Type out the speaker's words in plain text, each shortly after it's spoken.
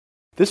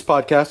This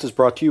podcast is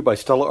brought to you by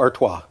Stella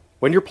Artois.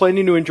 When you're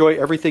planning to enjoy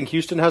everything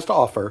Houston has to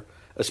offer,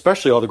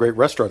 especially all the great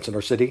restaurants in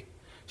our city,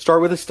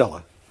 start with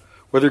Estella.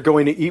 Whether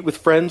going to eat with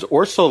friends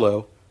or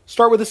solo,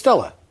 start with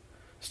Estella.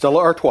 Stella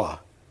Artois.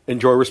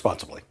 Enjoy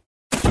responsibly.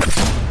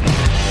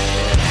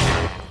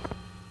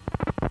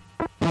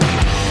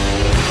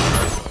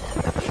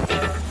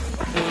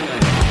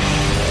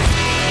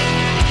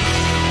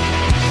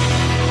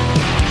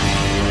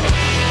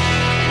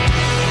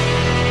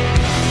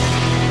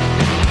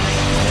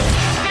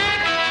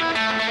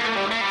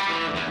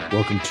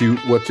 Welcome to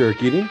What's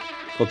Eric Eating?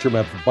 Culture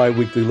Map's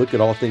bi-weekly look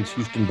at all things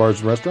Houston bars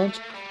and restaurants.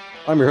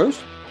 I'm your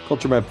host,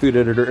 Culture Map food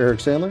editor Eric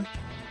Sandler.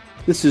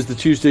 This is the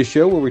Tuesday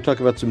show where we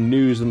talk about some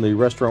news in the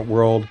restaurant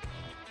world,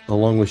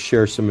 along with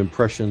share some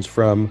impressions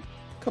from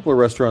a couple of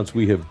restaurants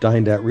we have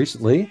dined at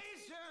recently.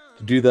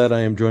 To do that,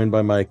 I am joined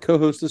by my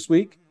co-host this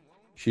week.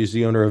 She's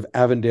the owner of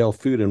Avondale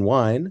Food and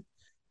Wine,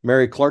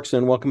 Mary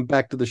Clarkson. Welcome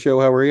back to the show.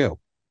 How are you?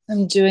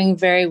 I'm doing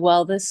very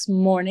well this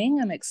morning.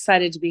 I'm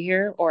excited to be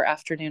here, or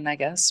afternoon, I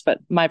guess, but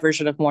my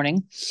version of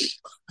morning.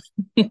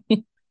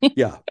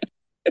 Yeah.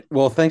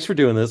 Well, thanks for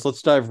doing this.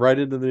 Let's dive right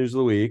into the news of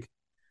the week.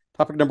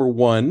 Topic number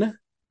one,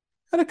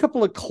 had a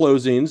couple of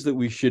closings that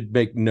we should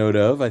make note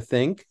of, I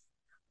think.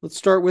 Let's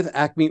start with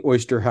Acme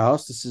Oyster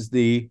House. This is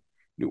the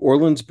New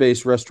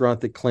Orleans-based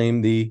restaurant that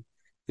claimed the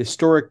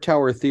historic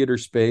Tower Theater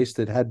space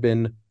that had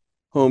been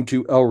home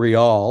to El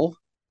Real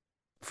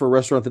for a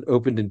restaurant that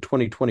opened in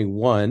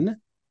 2021.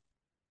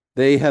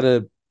 They had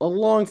a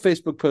long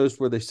Facebook post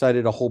where they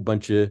cited a whole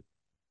bunch of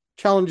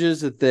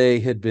challenges that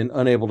they had been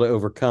unable to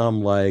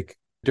overcome, like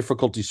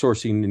difficulty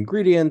sourcing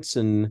ingredients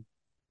and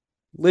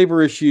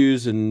labor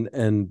issues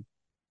and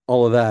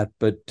all of that.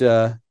 But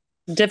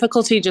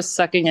difficulty just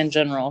sucking in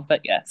general, but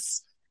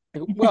yes.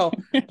 Well,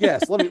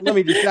 yes. Let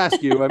me just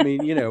ask you. I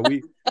mean,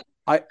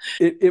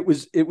 it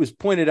was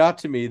pointed out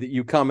to me that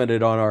you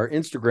commented on our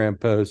Instagram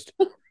post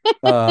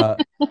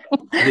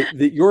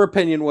that your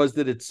opinion was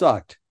that it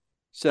sucked.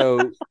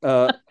 So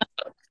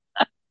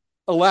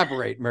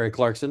elaborate, Mary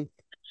Clarkson.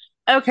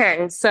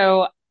 Okay,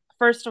 so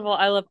first of all,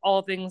 I love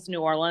all things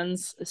New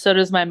Orleans. So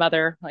does my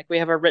mother. Like, we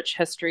have a rich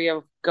history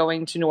of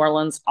going to New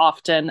Orleans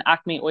often.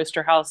 Acme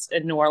Oyster House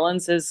in New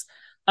Orleans is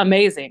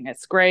amazing.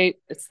 It's great.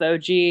 It's the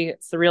OG.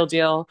 It's the real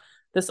deal.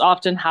 This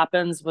often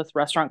happens with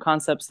restaurant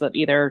concepts that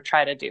either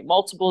try to do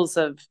multiples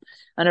of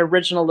an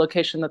original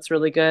location that's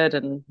really good,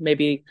 and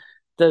maybe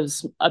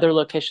those other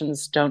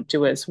locations don't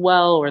do as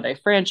well, or they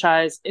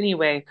franchise.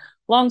 Anyway,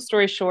 long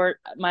story short,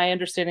 my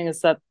understanding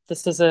is that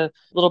this is a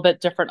little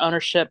bit different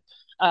ownership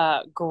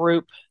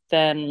group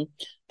than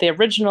the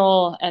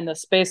original, and the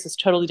space is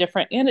totally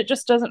different, and it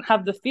just doesn't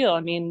have the feel. I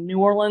mean, New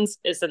Orleans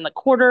is in the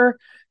quarter.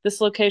 This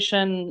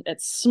location,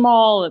 it's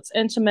small, it's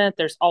intimate,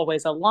 there's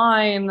always a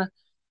line.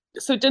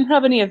 So it didn't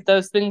have any of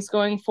those things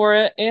going for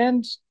it.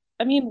 And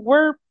I mean,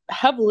 we're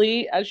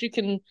heavily, as you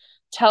can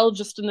tell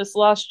just in this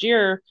last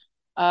year,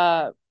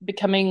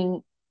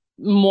 becoming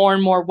more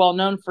and more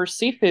well-known for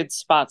seafood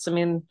spots. I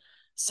mean,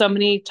 so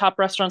many top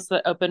restaurants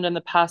that opened in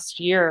the past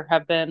year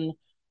have been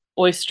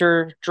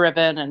oyster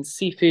driven and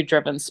seafood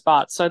driven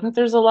spots. So I think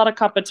there's a lot of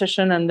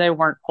competition, and they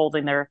weren't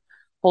holding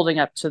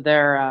up to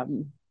their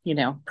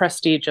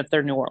prestige of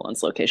their New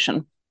Orleans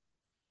location.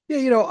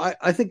 Yeah,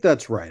 I think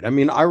that's right. I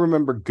mean, I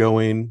remember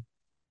going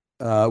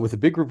with a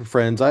big group of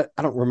friends. I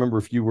don't remember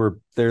if you were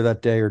there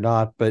that day or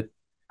not, but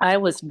I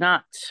was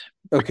not.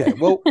 Okay.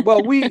 Well,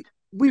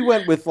 we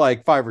went with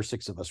like 5 or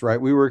 6 of us,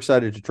 right? We were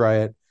excited to try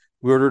it.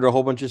 We ordered a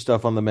whole bunch of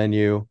stuff on the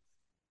menu,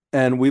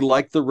 and we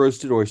liked the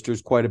roasted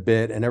oysters quite a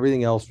bit, and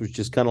everything else was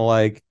just kind of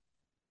like,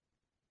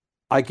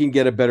 I can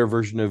get a better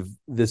version of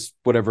this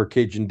whatever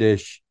Cajun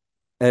dish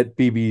at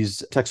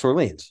BB's Tex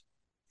Orleans,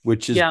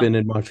 which has been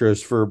in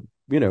Montrose for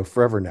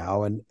forever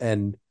now,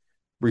 and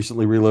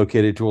recently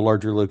relocated to a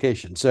larger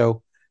location.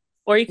 So,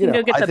 or you can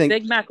go get the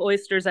Big Mac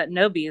oysters at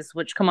Nobi's,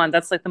 which, come on,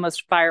 that's like the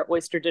most fire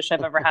oyster dish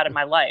I've ever had in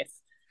my life.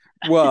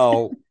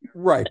 Well,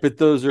 right, but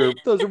those are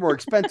more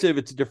expensive.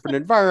 It's a different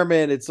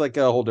environment. It's like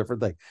a whole different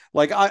thing.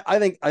 Like I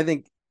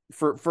think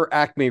for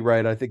Acme,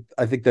 right? I think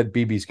that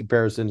BB's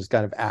comparison is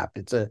kind of apt.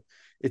 It's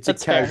a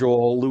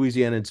casual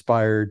Louisiana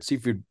inspired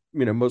seafood,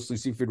 mostly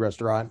seafood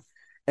restaurant.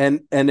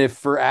 And if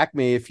for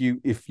Acme, if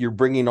you're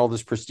bringing all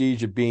this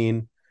prestige of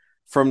being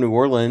from New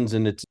Orleans,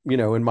 and it's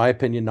in my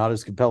opinion not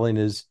as compelling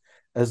as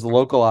the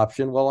local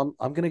option, well,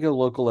 I'm going to go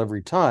local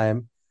every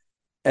time.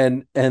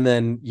 And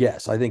then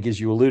yes, I think as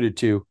you alluded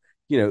to,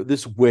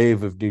 this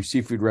wave of new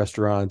seafood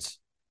restaurants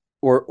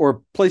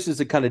or places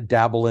that kind of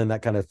dabble in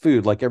that kind of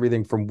food, like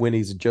everything from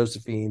Winnie's and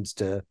Josephine's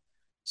to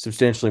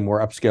substantially more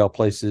upscale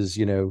places,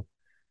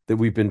 that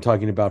we've been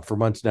talking about for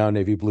months now,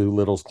 Navy Blue,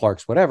 Little's,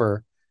 Clark's,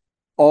 whatever.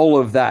 All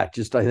of that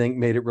just, I think,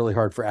 made it really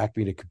hard for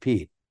Acme to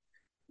compete.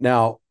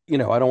 Now, I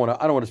don't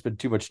want to spend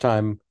too much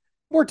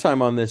more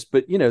time on this,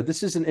 but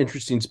this is an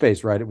interesting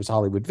space, right? It was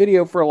Hollywood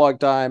Video for a long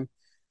time.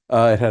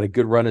 It had a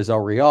good run as El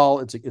Real.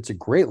 It's a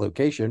great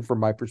location from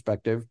my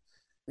perspective,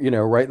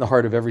 right in the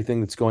heart of everything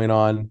that's going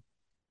on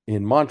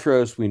in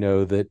Montrose. We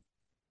know that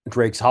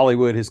Drake's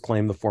Hollywood has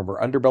claimed the former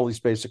Underbelly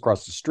space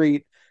across the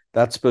street.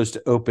 That's supposed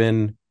to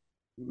open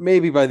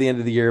maybe by the end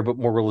of the year, but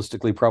more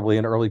realistically, probably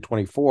in early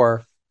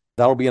 24.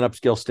 That'll be an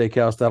upscale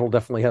steakhouse. That'll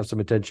definitely have some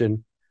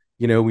attention.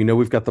 We know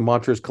we've got the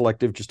Montrose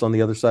Collective just on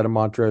the other side of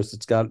Montrose.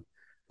 It's got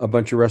a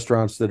bunch of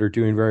restaurants that are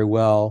doing very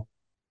well.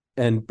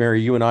 And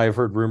Mary, you and I have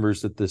heard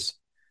rumors that this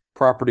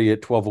property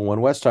at 1201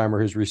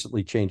 Westheimer has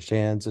recently changed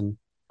hands. And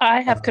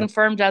I have uh,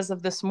 confirmed as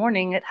of this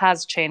morning it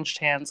has changed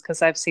hands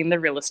because I've seen the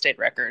real estate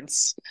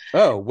records.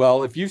 oh,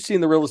 well, if you've seen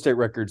the real estate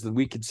records, then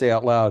we could say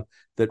out loud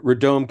that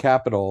Redome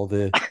Capital,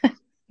 the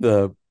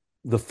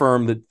the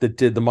firm that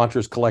did the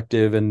Montrose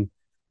Collective and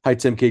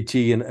Heights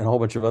MKT and a whole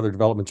bunch of other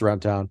developments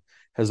around town,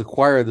 has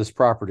acquired this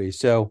property.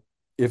 So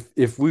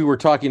if we were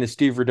talking to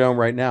Steve Redome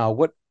right now,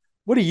 what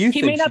do you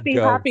He may think not should be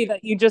go? happy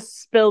that you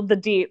just spilled the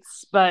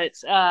deets, but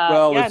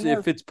Well, yeah, it's no.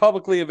 if it's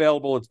publicly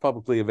available, it's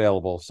publicly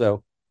available.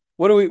 So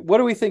what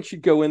do we think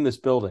should go in this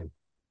building?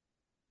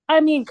 I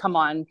mean, come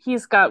on.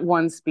 He's got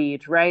one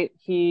speed, right?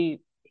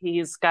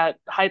 He's got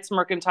Heights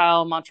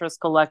Mercantile, Montrose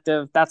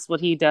Collective. That's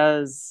what he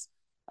does.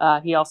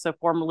 He also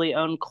formerly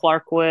owned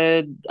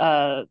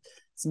Clarkwood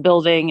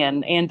building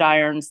and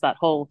Andirons, that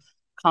whole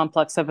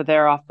complex over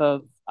there off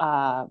of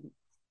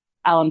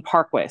Allen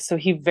Parkway. So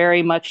he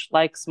very much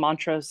likes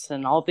Montrose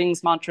and all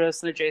things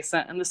Montrose and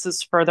adjacent. And this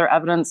is further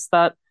evidence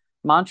that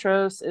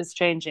Montrose is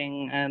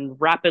changing and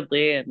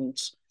rapidly, and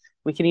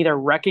we can either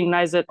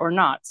recognize it or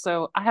not.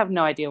 So I have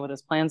no idea what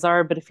his plans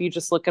are, but if you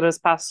just look at his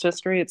past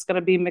history, it's going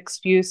to be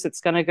mixed use. It's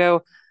going to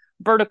go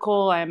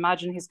vertical. I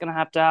imagine he's going to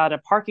have to add a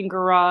parking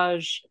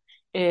garage.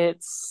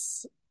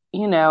 It's,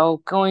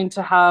 going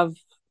to have,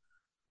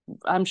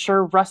 I'm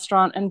sure,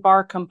 restaurant and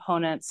bar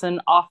components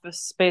and office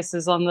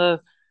spaces on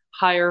the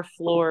higher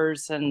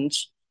floors and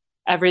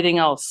everything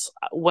else.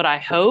 What I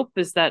hope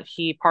is that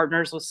he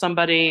partners with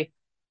somebody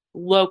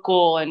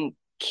local and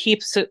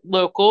keeps it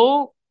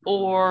local,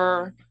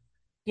 or,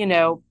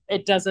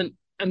 it doesn't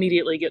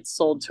immediately get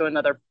sold to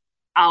another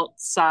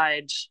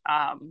outside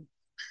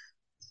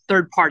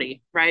third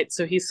party, right?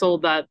 So he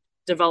sold that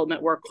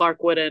development where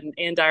Clarkwood and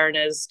Andiron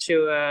is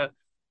to a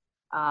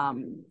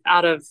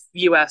out of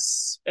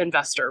US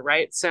investor,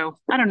 right? So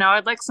I don't know.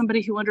 I'd like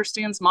somebody who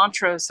understands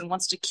Montrose and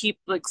wants to keep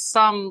like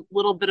some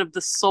little bit of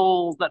the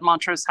soul that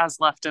Montrose has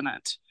left in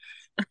it.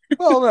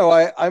 Well, no,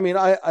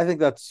 I think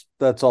that's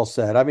all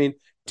said. I mean,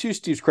 to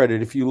Steve's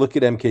credit, if you look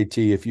at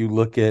MKT, if you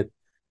look at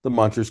the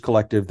Montrose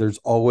Collective, there's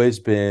always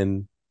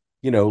been,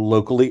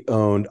 locally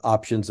owned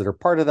options that are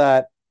part of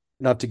that.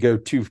 Not to go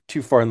too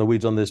far in the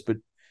weeds on this, but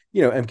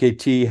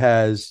MKT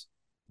has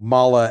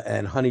Mala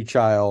and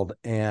Honeychild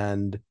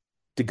and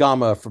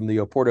Degama from the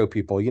Oporto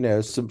people.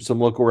 Some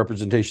local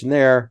representation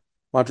there.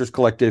 Montrose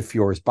Collective,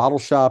 Fiora's Bottle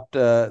Shop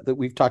that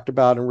we've talked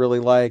about and really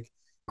like.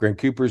 Grant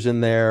Cooper's in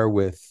there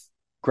with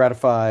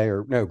Gratify,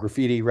 or no,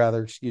 Graffiti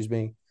rather, excuse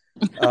me.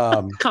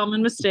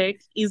 Common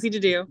mistake, easy to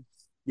do.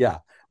 Yeah.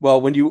 Well,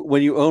 when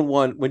you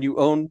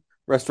own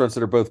restaurants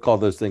that are both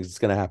called those things, it's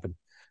going to happen.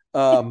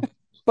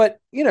 But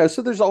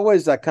so there's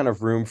always that kind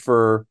of room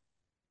for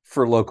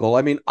local.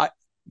 I mean, I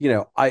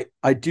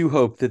do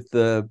hope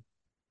that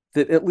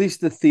at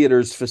least the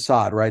theater's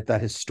facade, right,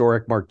 that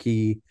historic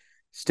marquee,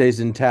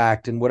 stays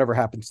intact, and whatever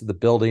happens to the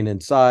building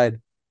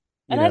inside,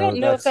 And I don't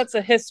know if that's. that's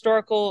a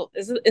historical,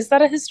 is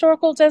that a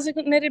historical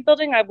designated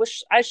building? I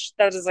wish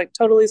that is like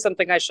totally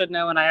something I should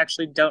know and I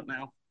actually don't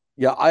know.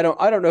 Yeah, I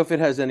don't know if it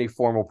has any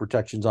formal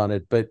protections on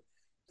it, but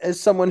as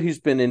someone who's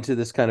been into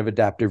this kind of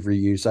adaptive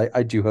reuse,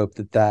 I do hope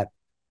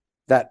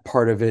that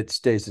part of it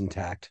stays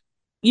intact.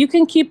 You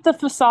can keep the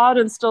facade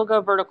and still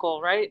go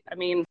vertical, right? I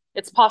mean,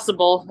 it's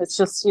possible. It's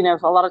just, a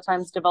lot of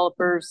times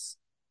developers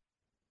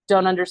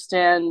don't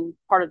understand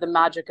part of the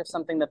magic of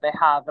something that they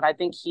have. And I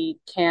think he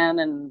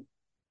can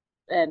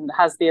and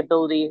has the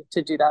ability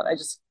to do that.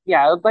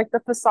 I would like the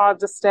facade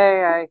to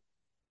stay. I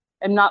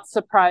am not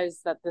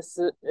surprised that this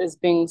is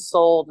being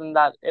sold and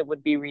that it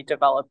would be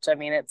redeveloped. I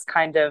mean, it's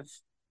kind of,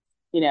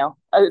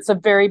 it's a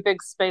very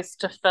big space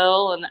to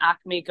fill, and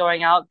Acme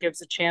going out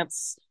gives a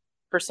chance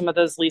for some of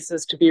those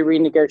leases to be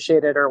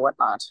renegotiated or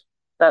whatnot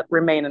that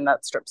remain in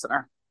that strip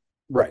center.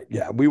 Right.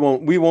 Yeah. We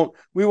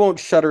won't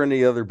shutter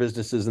any other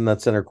businesses in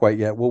that center quite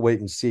yet. We'll wait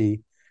and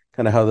see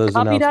kind of how those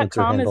announcements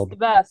are Copy.com is the handled.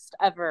 best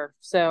ever.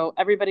 So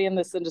everybody in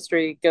this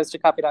industry goes to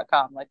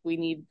copy.com. Like we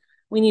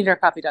need our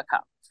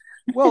copy.com.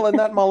 Well, and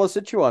that Mala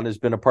Situan has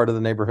been a part of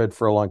the neighborhood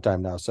for a long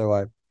time now. So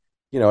I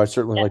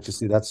certainly Yeah. like to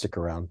see that stick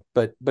around.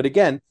 But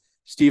again,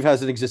 Steve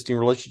has an existing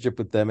relationship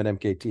with them at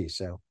MKT.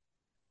 So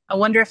I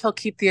wonder if he'll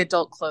keep the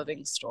adult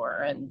clothing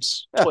store and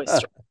toy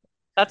store.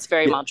 That's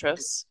very yeah,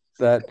 Montrose.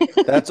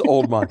 that's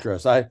old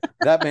Montrose.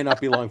 That may not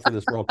be long for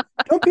this world.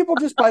 Don't people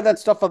just buy that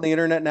stuff on the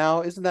internet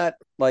now? Isn't that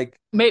like,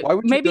 why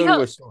would you Maybe go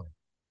to a store?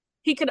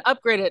 he could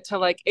upgrade it to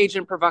like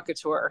agent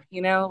provocateur,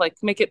 like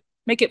make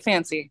it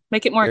fancy,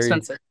 make it more There you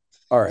expensive.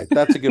 All right.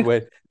 That's a good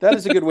way. That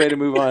is a good way to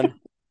move on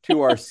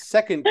to our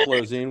second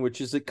closing,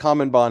 which is that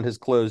Common Bond has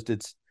closed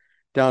its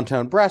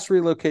downtown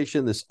Brasserie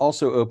location. This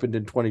also opened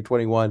in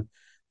 2021.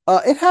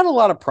 It had a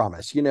lot of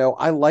promise.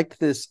 I liked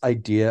this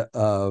idea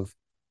of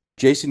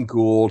Jason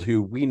Gould,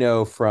 who we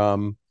know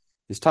from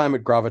his time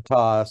at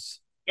Gravitas.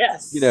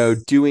 Yes.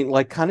 doing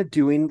like kind of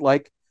doing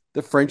like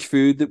the French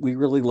food that we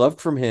really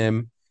loved from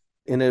him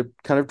in a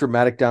kind of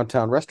dramatic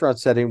downtown restaurant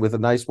setting with a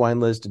nice wine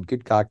list and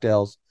good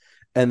cocktails,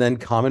 and then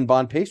common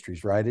bond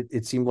pastries, right?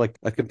 It seemed like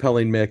a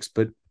compelling mix,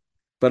 but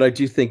I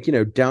do think,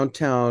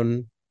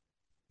 downtown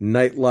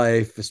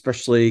nightlife,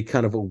 especially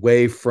kind of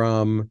away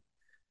from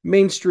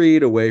Main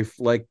Street, away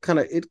like kind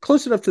of it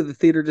close enough to the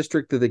theater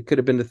district that it could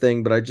have been a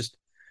thing, but I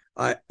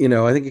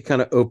think it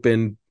kind of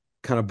opened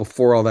kind of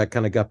before all that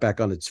kind of got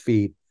back on its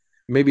feet.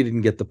 Maybe it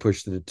didn't get the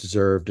push that it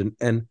deserved,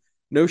 and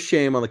no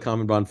shame on the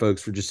Common Bond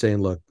folks for just saying,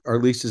 look, our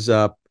lease is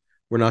up,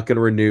 we're not going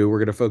to renew, we're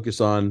going to focus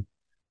on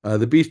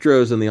the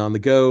bistros and the on the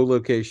go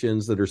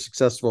locations that are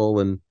successful,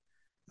 and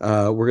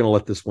we're going to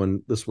let this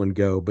one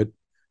go. But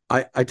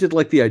I did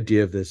like the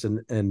idea of this,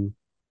 and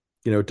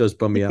it does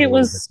bum I me think out a it little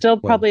was bit. still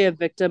Well, probably a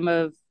victim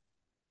of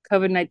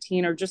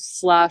COVID-19 or just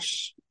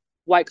slash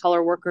white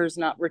collar workers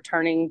not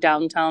returning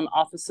downtown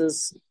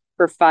offices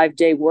for 5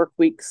 day work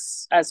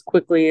weeks as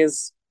quickly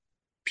as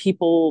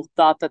people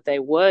thought that they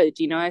would.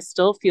 I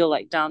still feel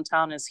like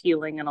downtown is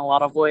healing in a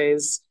lot of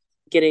ways,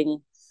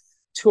 getting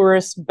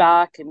tourists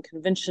back and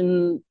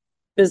convention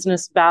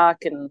business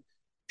back and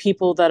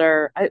people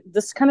that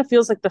this kind of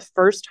feels like the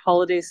first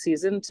holiday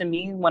season to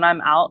me when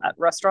I'm out at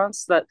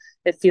restaurants that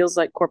it feels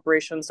like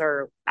corporations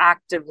are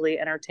actively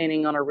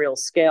entertaining on a real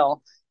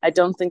scale. I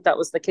don't think that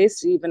was the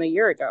case even a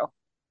year ago.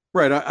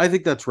 right. I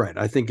think that's right.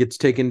 I think it's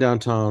taken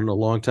downtown a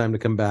long time to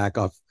come back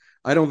off.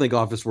 I don't think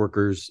office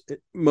workers,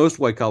 most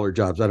white collar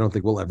jobs, I don't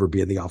think will ever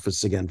be in the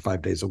office again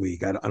 5 days a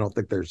week. I don't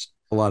think there's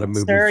a lot of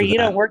movement Sir, for you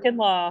that. don't work in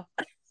law.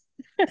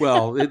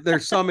 Well,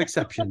 there's some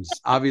exceptions,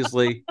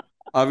 obviously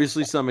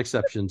some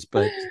exceptions,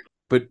 but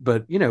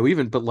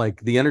even but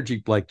like the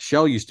energy, like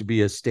Shell used to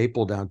be a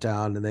staple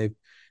downtown, and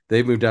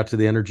they've moved out to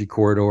the energy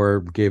corridor,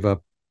 gave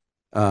up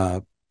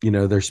uh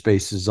their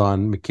spaces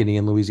on McKinney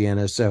in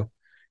Louisiana. So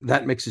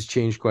that mix has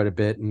changed quite a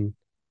bit, and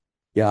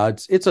yeah,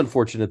 it's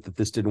unfortunate that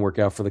this didn't work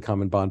out for the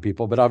Common Bond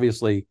people, but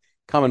obviously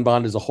Common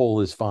Bond as a whole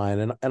is fine,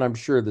 and I'm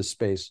sure this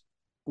space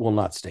will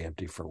not stay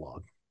empty for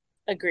long.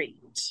 Agreed.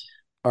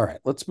 All right,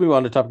 let's move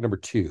on to topic number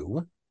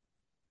two.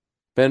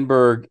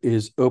 Benberg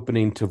is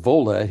opening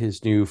Tavola,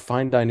 his new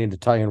fine dining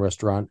Italian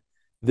restaurant,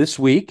 this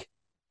week.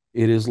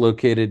 It is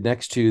located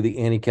next to the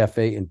Annie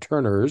Cafe in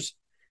Turner's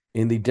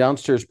in the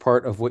downstairs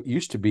part of what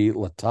used to be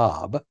La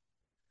Table.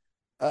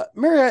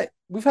 Mary,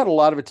 we've had a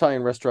lot of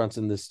Italian restaurants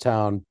in this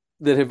town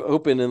that have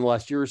opened in the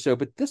last year or so,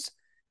 but this,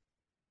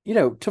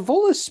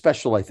 Tavola is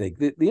special, I think.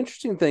 The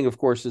interesting thing, of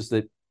course, is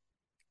that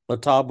La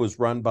Table was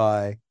run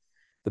by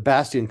the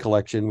Bastion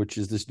Collection, which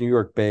is this New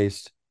York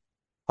based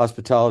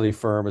hospitality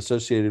firm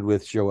associated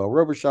with Joël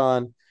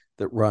Robuchon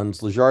that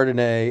runs Le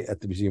Jardinier at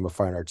the Museum of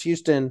Fine Arts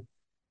Houston.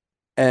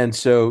 And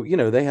so,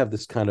 they have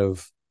this kind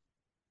of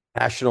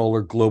national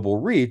or global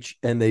reach,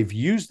 and they've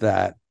used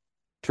that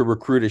to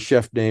recruit a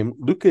chef named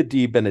Luca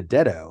Di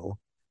Benedetto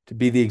to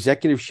be the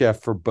executive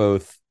chef for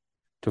both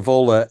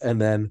Tavola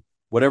and then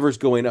whatever's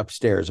going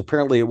upstairs.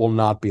 Apparently, it will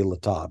not be La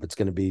Table. It's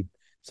going to be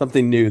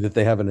something new that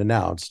they haven't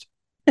announced.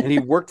 And he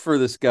worked for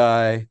this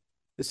guy.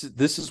 This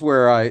is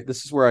where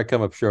I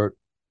come up short.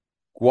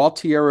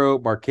 Gualtiero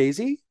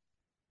Marchesi,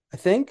 I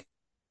think,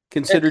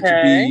 considered to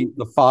Okay. be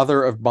the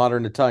father of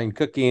modern Italian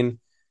cooking.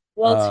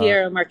 Uh,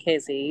 Gualtiero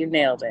Marchesi, you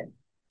nailed it.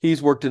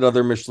 he's worked at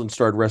other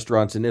Michelin-starred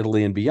restaurants in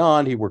Italy and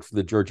beyond. He worked for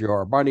the Giorgio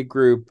Armani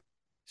Group.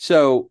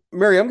 So,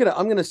 Mary, I'm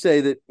gonna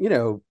say that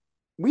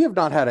we have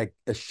not had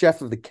a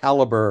chef of the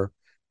caliber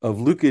of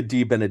Luca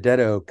Di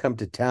Benedetto come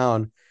to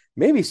town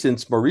maybe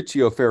since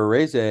Maurizio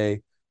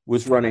Ferrarese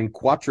was running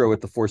Quattro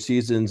at the Four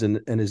Seasons and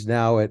is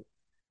now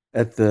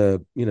at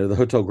the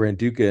Hotel Grand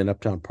Duca in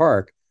Uptown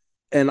Park.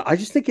 And I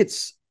just think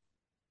it's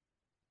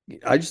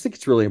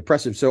really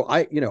impressive. So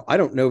I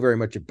don't know very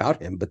much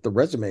about him, but the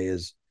resume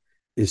is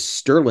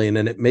sterling,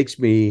 and it makes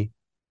me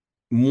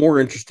more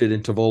interested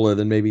in Tavola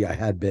than maybe I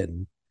had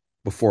been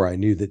before I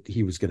knew that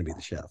he was going to be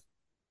the chef.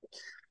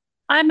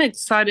 I'm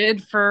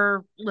excited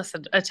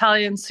listen,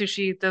 Italian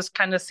sushi. Those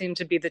kind of seem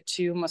to be the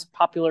two most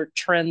popular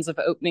trends of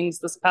openings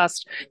this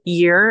past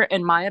year,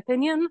 in my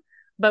opinion.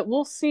 But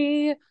we'll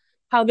see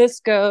how this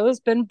goes.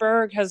 Ben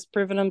Berg has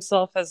proven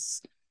himself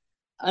as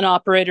an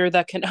operator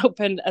that can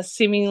open a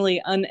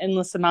seemingly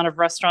unendless amount of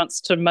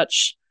restaurants to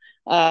much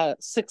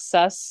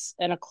success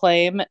and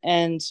acclaim.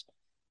 And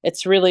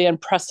it's really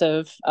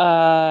impressive.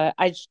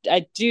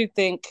 I do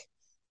think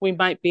we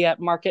might be at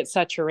market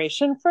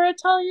saturation for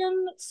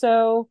Italian.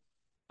 So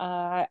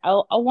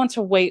I'll want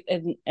to wait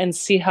and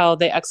see how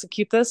they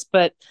execute this,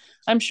 but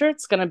I'm sure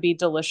it's going to be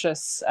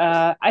delicious.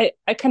 I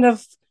kind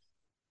of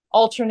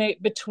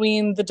alternate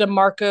between the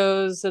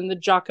DeMarcos and the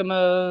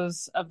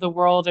Giacomos of the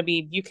world. I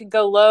mean, you can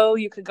go low,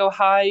 you can go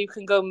high, you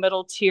can go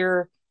middle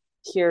tier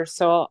here.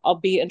 So I'll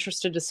be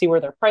interested to see where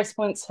their price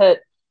points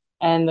hit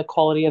and the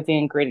quality of the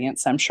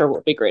ingredients. I'm sure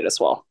will be great as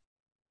well.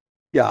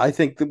 Yeah, I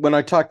think that when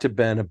I talked to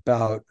Ben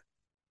about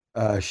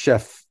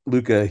Chef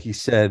Luca, he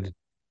said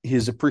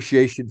his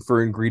appreciation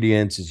for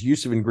ingredients, his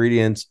use of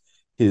ingredients,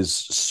 his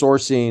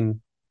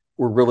sourcing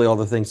were really all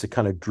the things that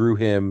kind of drew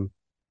him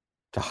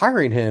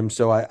hiring him.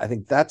 So I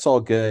think that's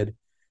all good.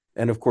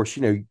 And of course,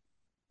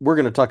 we're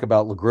going to talk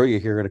about La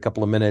Griglia here in a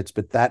couple of minutes,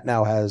 but that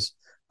now has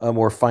a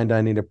more fine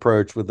dining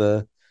approach with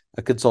a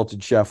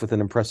consulted chef with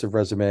an impressive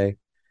resume.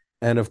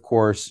 And of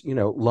course,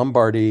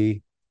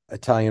 Lombardi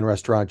Italian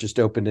restaurant just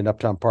opened in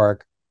Uptown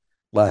Park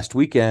last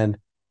weekend.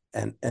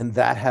 And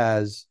that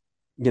has,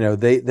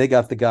 they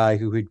got the guy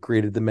who had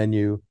created the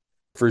menu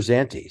for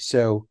Zanti.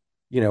 So,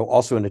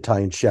 also an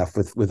Italian chef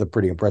with a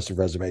pretty impressive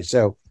resume.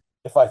 So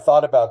if I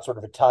thought about sort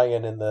of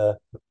Italian in the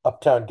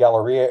Uptown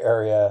Galleria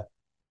area,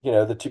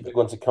 the two big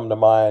ones that come to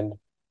mind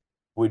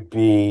would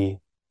be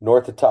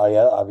North Italia,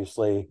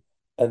 obviously,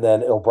 and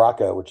then Il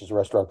Bracco, which is a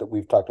restaurant that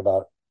we've talked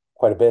about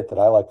quite a bit that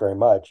I like very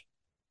much.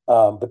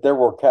 But they're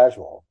more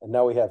casual. And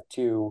now we have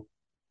two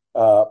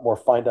more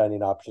fine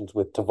dining options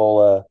with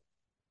Tavola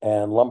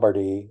and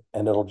Lombardi,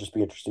 and it'll just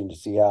be interesting to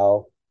see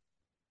how,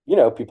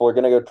 people are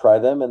going to go try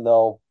them and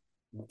they'll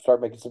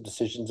start making some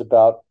decisions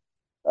about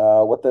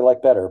what they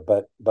like better.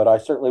 But I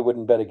certainly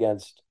wouldn't bet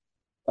against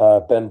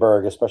Ben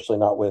Berg, especially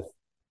not with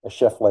a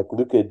chef like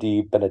Luca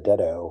Di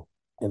Benedetto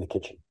in the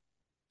kitchen.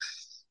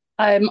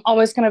 I'm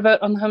always going to vote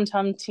on the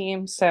hometown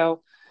team.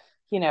 So,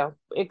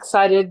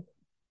 excited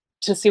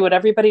to see what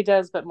everybody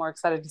does, but more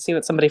excited to see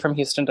what somebody from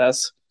Houston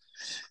does.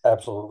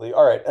 Absolutely.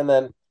 All right. And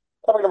then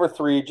topic number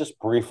 3, just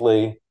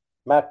briefly,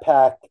 Matt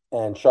Pack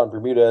and Sean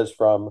Bermudez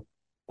from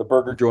the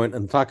Burger Joint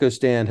and the Taco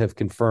Stand have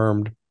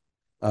confirmed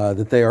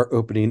that they are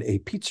opening a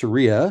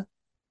pizzeria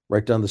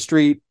right down the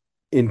street.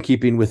 In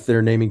keeping with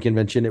their naming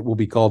convention, it will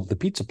be called The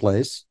Pizza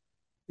Place.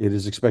 It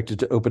is expected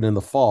to open in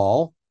the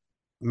fall.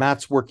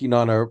 Matt's working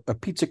on a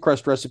pizza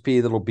crust recipe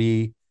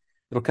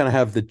it'll kind of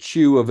have the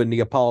chew of a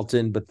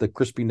Neapolitan, but the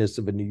crispiness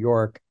of a New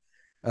York,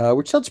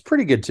 which sounds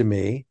pretty good to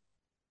me.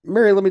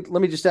 Mary, let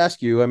me just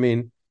ask you. I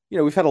mean,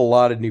 we've had a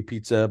lot of new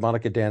pizza.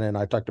 Monica Dana and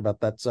I talked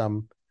about that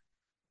some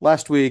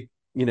last week,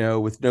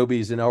 with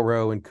Nobi's and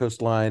Elro and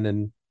Coastline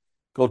and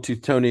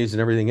Goldtooth Tony's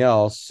and everything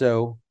else.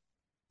 So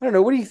I don't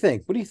know. What do you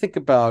think? What do you think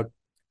about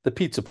the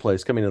pizza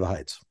place coming to the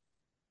Heights?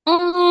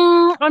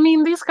 I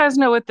mean, these guys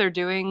know what they're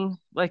doing.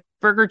 Like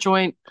Burger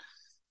Joint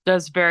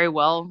does very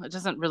well. It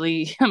doesn't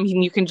really, I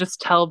mean, you can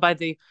just tell by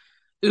the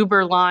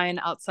Uber line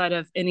outside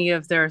of any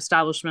of their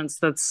establishments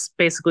that's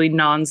basically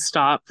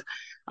nonstop.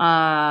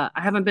 I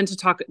haven't been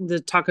to the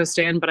taco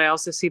stand, but I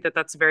also see that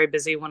that's very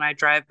busy when I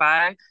drive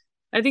by.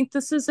 I think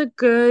this is a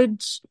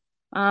good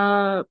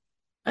uh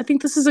I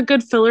think this is a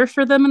good filler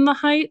for them in the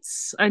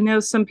Heights. I know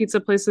some pizza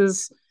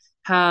places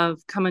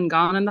have come and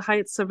gone in the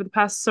Heights over the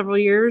past several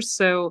years,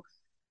 so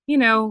you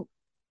know,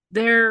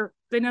 they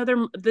know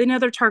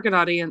their target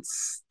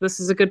audience. This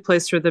is a good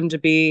place for them to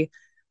be.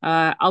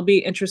 I'll be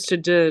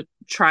interested to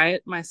try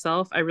it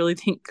myself. I really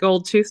think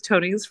Gold Tooth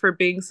Tony's, for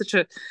being such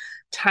a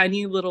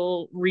tiny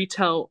little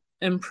retail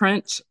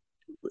imprint,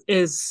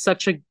 is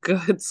such a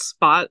good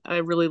spot. I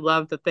really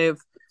love that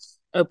they've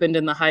opened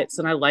in the Heights,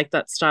 and I like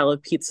that style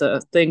of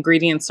pizza. The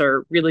ingredients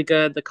are really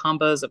good. The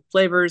combos of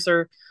flavors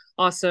are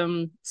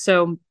awesome.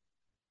 So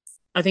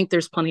I think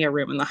there's plenty of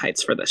room in the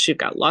Heights for this. You've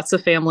got lots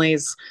of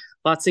families,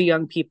 lots of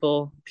young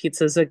people.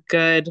 Pizza's a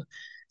good,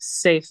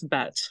 safe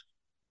bet.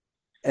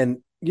 And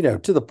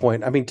to the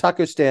point, I mean,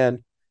 Taco Stand,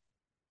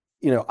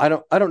 I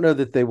don't know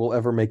that they will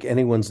ever make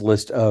anyone's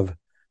list of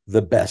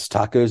the best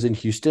tacos in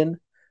Houston,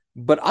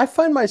 but I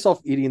find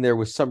myself eating there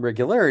with some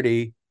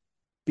regularity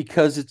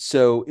because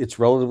it's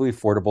relatively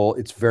affordable.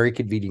 It's very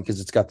convenient because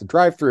it's got the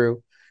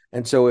drive-through.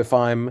 And so if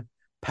I'm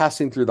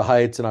passing through the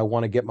Heights and I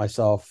want to get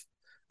myself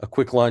a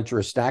quick lunch or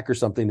a snack or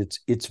something,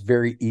 it's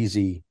very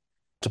easy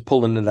to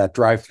pull into that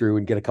drive-through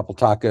and get a couple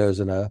tacos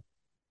and a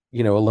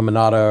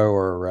limonada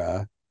or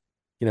a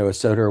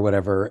soda or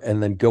whatever,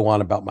 and then go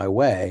on about my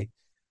way.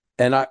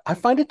 And I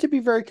find it to be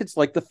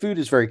like the food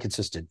is very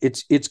consistent.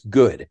 It's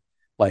good.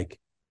 Like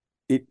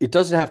it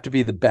doesn't have to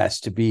be the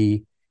best to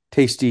be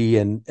tasty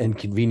and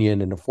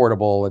convenient and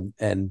affordable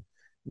and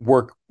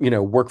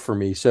work for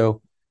me.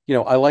 So,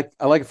 I like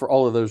it for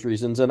all of those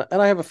reasons. And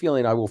I have a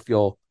feeling I will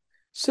feel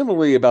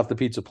similarly about the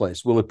pizza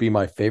place. Will it be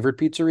my favorite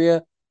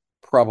pizzeria?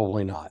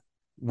 Probably not.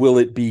 Will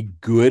it be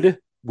good?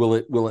 Will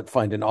it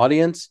find an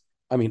audience?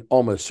 I mean,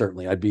 almost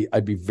certainly. I'd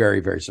be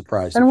very, very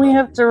surprised. And we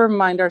have to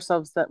remind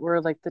ourselves that we're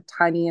like the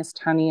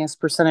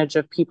tiniest percentage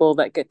of people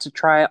that get to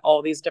try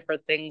all these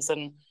different things,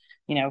 and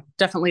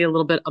definitely a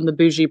little bit on the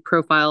bougie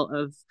profile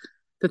of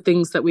the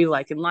things that we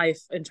like in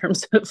life in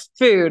terms of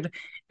food.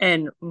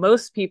 And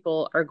most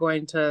people are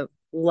going to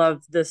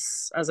love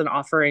this as an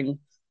offering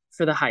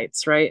for the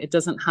Heights, right? It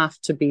doesn't have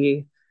to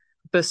be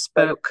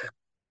bespoke.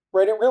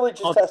 Right. It really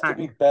just has to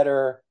be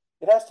better.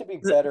 It has to be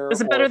better.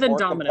 Is it better than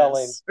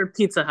Domino's or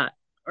Pizza Hut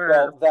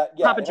or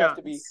Papa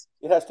John's?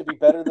 It has to be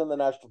better than the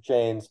national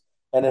chains,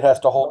 and it has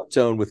to hold its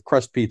own with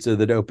crust pizza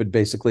that opened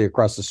basically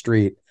across the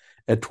street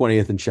at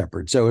 20th and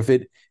Shepherd. So if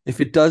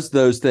it does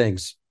those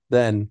things,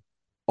 then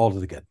all to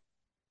the good.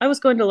 I was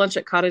going to lunch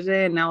at Cocody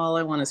today, and now all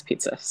I want is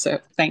pizza. So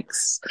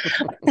thanks.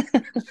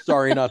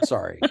 Sorry, not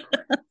sorry.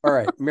 All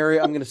right,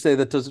 Mary, I'm going to say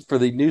that does it for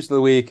the news of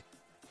the week.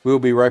 We'll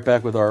be right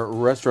back with our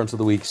restaurants of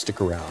the week.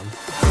 Stick around.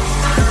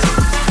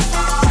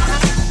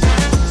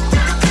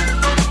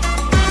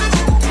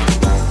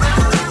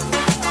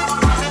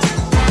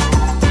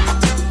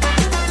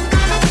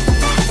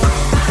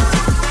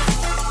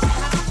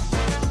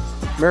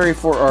 Mary,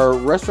 for our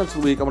restaurants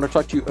of the week, I want to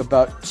talk to you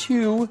about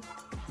two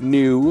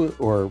new,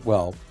 or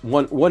well,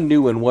 one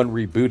new and one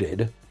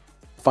rebooted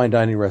fine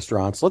dining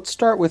restaurants. Let's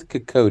start with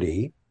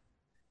Cocody.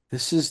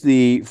 This is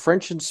the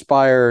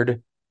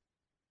French-inspired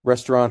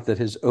restaurant that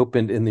has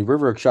opened in the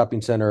River Oak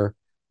Shopping Center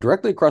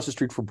directly across the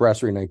street from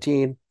Brasserie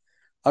 19.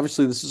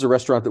 Obviously, this is a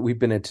restaurant that we've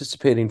been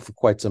anticipating for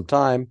quite some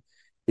time.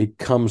 It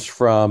comes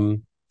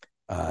from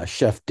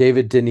Chef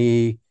David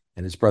Denis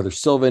and his brother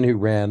Sylvain, who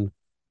ran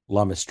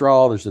La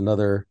Mistral. There's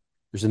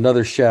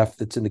another chef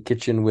that's in the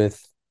kitchen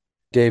with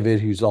David,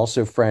 who's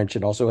also French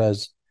and also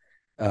has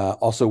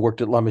also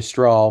worked at La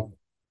Mistral.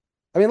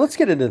 I mean, let's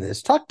get into this.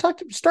 Start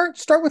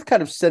with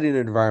kind of setting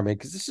an environment,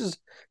 because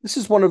this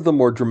is one of the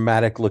more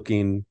dramatic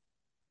looking,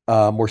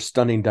 more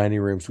stunning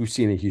dining rooms we've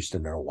seen in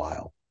Houston in a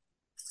while.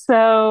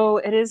 So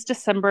it is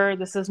December.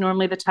 This is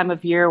normally the time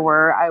of year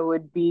where I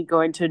would be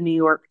going to New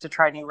York to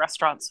try new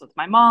restaurants with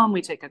my mom.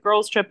 We take a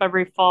girls' trip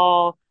every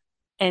fall.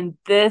 And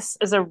this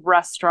is a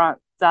restaurant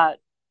that,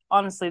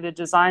 honestly, the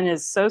design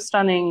is so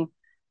stunning.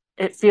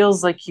 It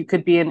feels like you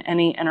could be in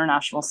any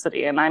international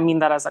city. And I mean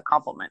that as a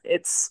compliment.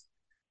 It's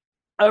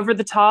over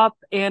the top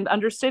and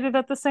understated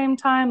at the same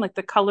time. Like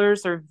the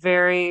colors are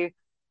very,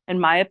 in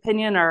my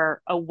opinion,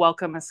 are a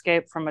welcome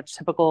escape from a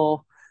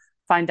typical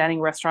fine dining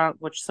restaurant,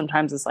 which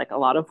sometimes is like a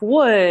lot of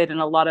wood and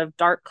a lot of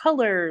dark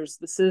colors.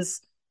 This is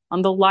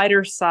on the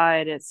lighter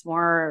side. It's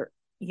more,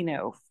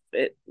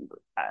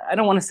 I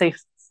don't want to say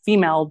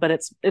female, but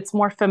it's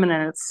more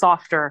feminine. It's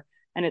softer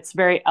and it's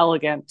very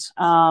elegant.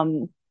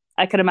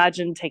 I could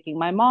imagine taking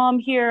my mom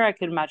here. I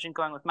could imagine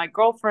going with my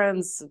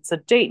girlfriends. It's a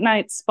date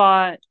night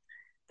spot.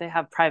 They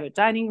have private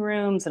dining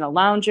rooms and a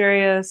lounge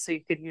area, so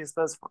you could use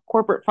those for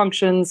corporate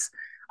functions.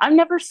 I've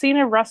never seen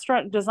a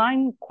restaurant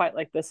design quite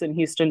like this in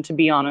Houston, to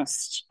be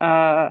honest.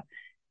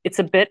 It's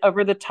a bit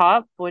over the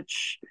top,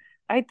 which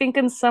I think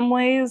in some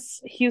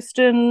ways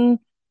Houston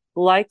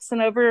likes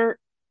an over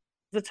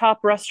the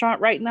top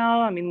restaurant right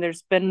now. I mean,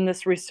 there's been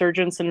this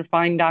resurgence in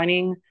fine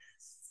dining.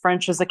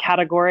 French is a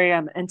category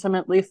I'm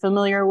intimately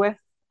familiar with,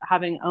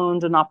 having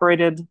owned and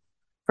operated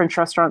French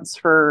restaurants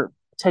for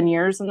 10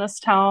 years in this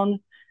town.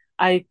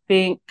 I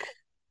think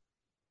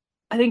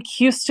I think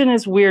Houston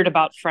is weird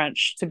about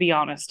French, to be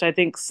honest. I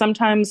think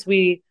sometimes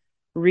we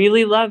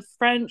really love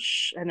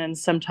French and then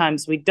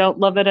sometimes we don't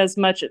love it as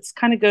much. It's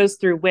kind of goes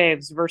through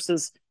waves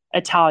versus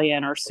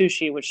Italian or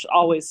sushi, which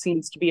always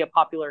seems to be a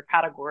popular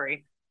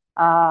category.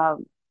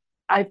 Um,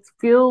 I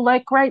feel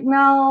like right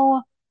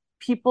now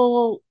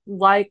people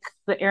like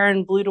the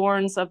Aaron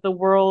Bludorns of the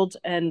world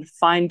and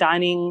fine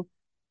dining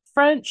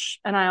French,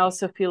 and I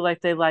also feel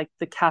like they like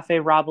the Cafe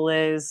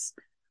Rabelais,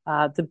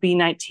 the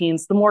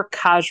B19s, the more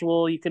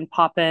casual, you can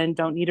pop in,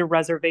 don't need a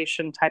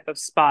reservation type of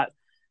spot.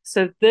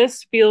 So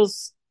this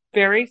feels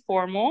very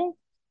formal.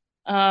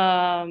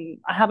 I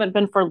haven't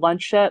been for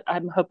lunch yet.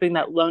 I'm hoping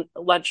that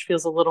lunch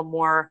feels a little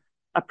more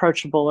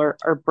approachable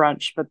or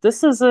brunch, but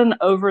this is an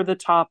over the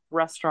top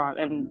restaurant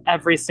in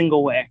every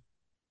single way.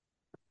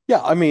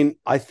 Yeah, I mean,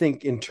 I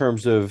think in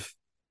terms of,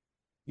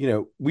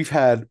 we've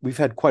had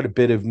quite a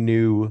bit of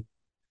new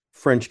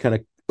French kind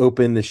of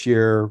open this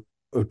year.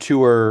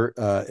 Auteur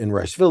in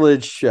Rice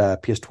Village,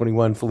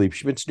 PS21, Philippe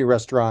Schmidt's new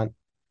restaurant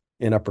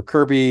in Upper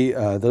Kirby.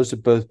 Those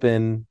have both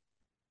been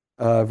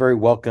very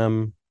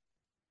welcome.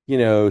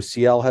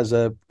 CL has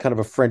a kind of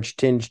a French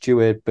tinge to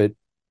it, but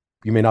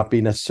you may not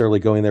be necessarily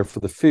going there for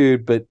the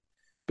food. But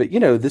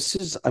this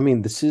is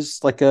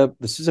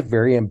a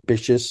very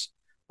ambitious,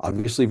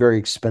 obviously very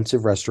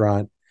expensive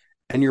restaurant.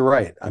 And you're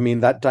right. I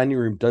mean, that dining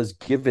room does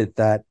give it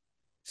that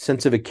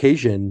sense of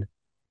occasion,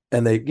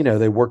 and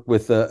they worked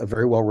with a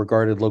very well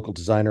regarded local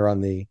designer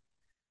on the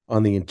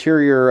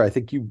interior. I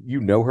think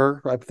you know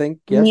her. I think,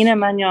 yes. Nina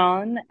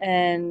Magnon,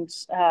 and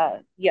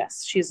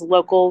yes, she's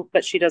local,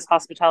 but she does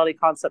hospitality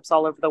concepts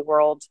all over the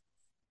world,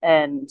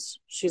 and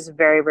she's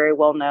very, very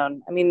well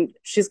known. I mean,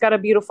 she's got a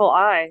beautiful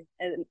eye,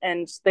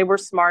 and they were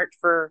smart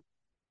for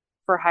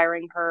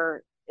hiring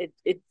her.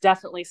 It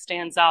definitely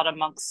stands out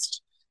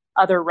amongst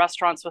other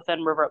restaurants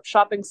within River Oak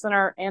Shopping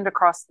Center and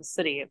across the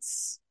city.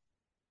 It's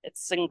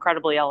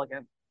incredibly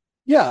elegant.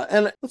 Yeah,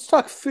 and let's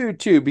talk food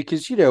too,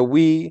 because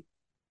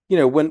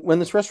when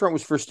this restaurant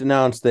was first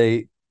announced,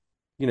 they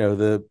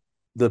the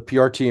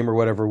PR team or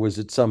whatever was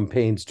at some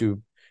pains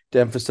to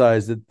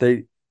emphasize that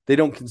they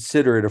don't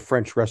consider it a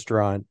French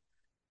restaurant.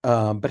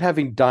 But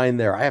having dined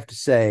there, I have to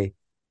say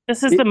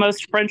This is it. the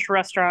most French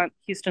restaurant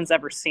Houston's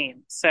ever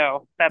seen,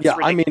 so that's Yeah,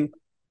 I ridiculous.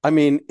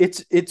 mean,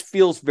 it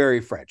feels very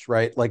French,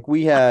 right? Like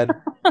we had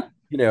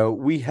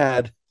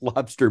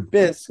lobster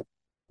bisque,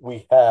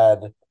 we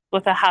had.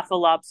 With a half a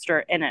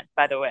lobster in it,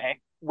 by the way,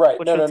 Right.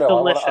 which No, no, was no. I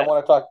want to. I delicious.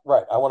 want to talk.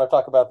 Right. I want to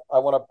talk about. I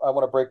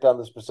want to break down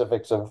the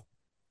specifics of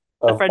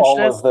The all of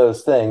Frenchness,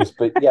 those things.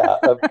 But yeah,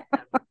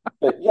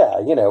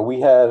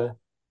 we had.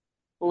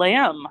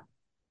 lamb,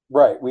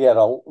 Right. We had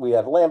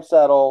lamb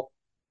saddle.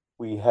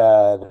 We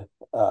had.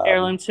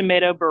 heirloom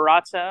tomato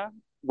burrata.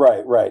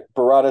 Right.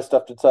 Burrata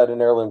stuffed inside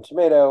an heirloom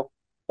tomato,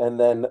 and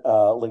then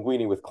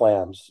linguine with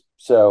clams.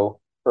 So,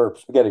 or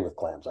spaghetti with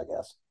clams, I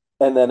guess.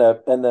 and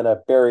then a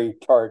berry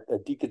tart, a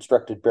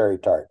deconstructed berry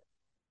tart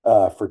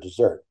for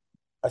dessert.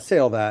 I say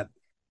all that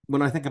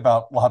when I think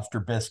about lobster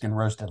bisque and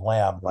roasted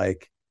lamb,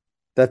 like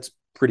that's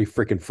pretty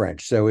freaking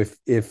French. So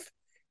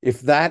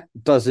if that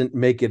doesn't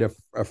make it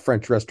a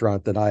French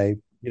restaurant, then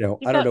You've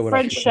I don't know got what else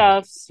French does.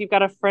 chefs, you've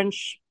got a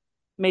French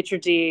maitre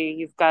d',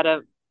 you've got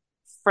a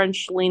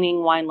French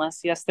leaning wine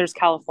list. Yes, there's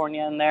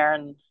California in there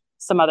and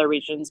some other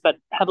regions, but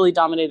heavily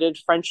dominated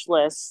French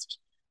list.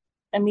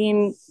 I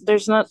mean,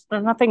 there's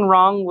nothing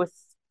wrong with.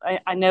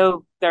 I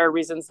know there are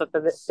reasons that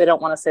they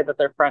don't want to say that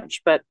they're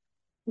French, but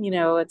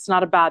it's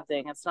not a bad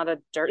thing. It's not a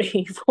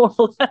dirty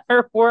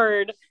four-letter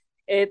word.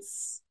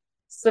 It's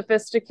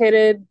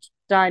sophisticated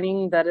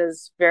dining that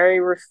is very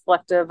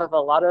reflective of a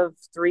lot of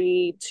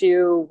 3,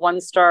 2,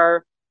 1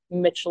 star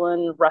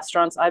Michelin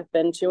restaurants I've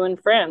been to in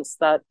France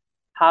that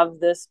have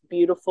this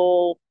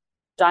beautiful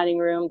dining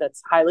room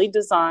that's highly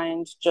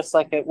designed, just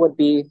like it would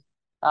be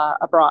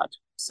abroad.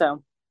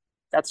 So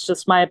that's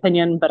just my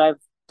opinion, but I've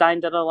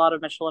dined at a lot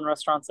of Michelin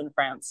restaurants in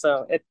France,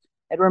 so it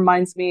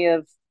reminds me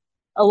of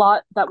a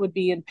lot that would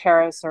be in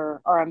Paris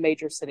or a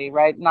major city,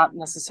 right? Not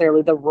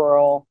necessarily the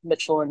rural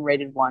Michelin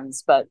rated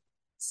ones, but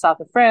south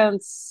of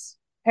France,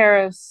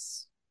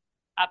 Paris,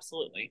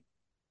 absolutely.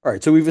 All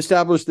right, so we've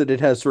established that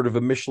it has sort of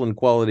a Michelin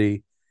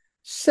quality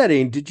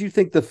setting. Did you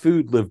think the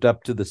food lived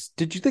up to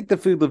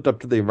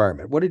the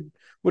environment?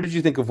 What did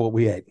you think of what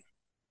we ate?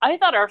 I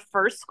thought our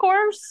first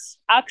course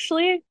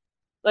actually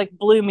like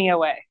blew me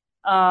away.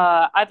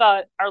 I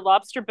thought our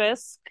lobster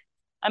bisque.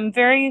 I'm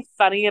very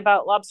funny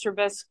about lobster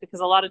bisque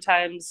because a lot of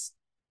times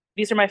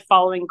these are my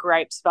following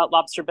gripes about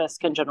lobster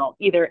bisque in general.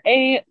 Either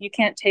A, you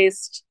can't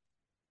taste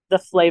the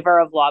flavor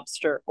of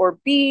lobster, or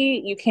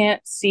B, you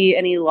can't see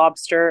any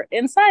lobster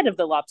inside of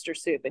the lobster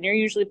soup, and you're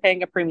usually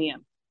paying a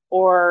premium.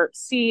 Or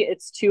C,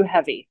 it's too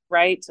heavy,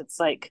 right? It's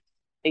like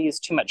they use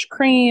too much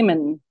cream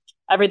and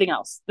everything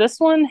else.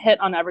 This one hit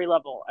on every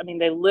level. I mean,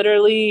 they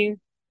literally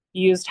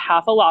used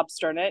half a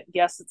lobster in it.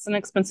 Yes, it's an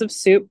expensive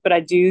soup, but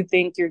I do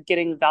think you're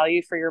getting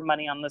value for your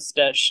money on this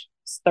dish.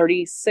 It's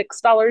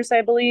 $36,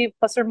 I believe,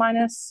 plus or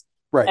minus.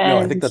 Right. No, I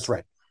think And that's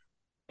right.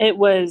 it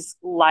was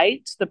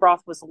light. The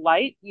broth was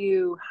light.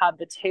 You had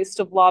the taste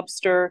of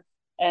lobster,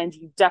 and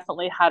you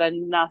definitely had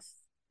enough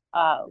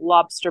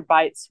lobster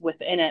bites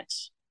within it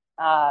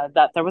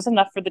that there was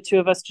enough for the two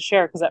of us to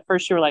share. Because at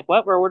first you were like,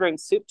 "What? We're ordering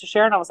soup to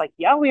share?" And I was like,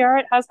 "Yeah, we are.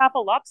 It has half a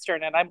lobster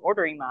in it. I'm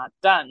ordering that.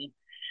 Done."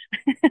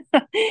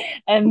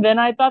 And then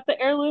I thought the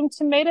heirloom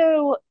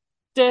tomato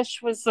dish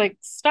was like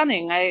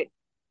stunning. I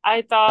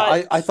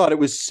thought I thought it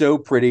was so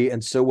pretty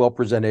and so well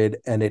presented,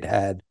 and it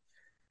had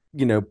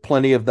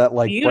plenty of that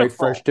like bright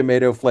fresh beautiful.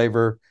 tomato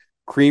flavor,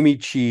 creamy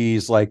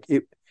cheese. Like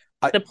it,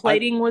 I The I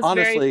plating was very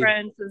honestly,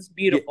 French. It was yeah,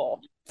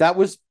 beautiful. that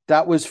was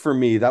for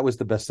me. That was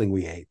the best thing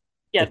we ate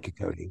Yeah, at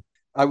Cocody.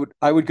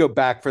 I would go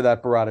back for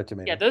that burrata yeah.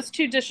 tomato. Those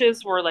two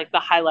dishes were like the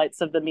highlights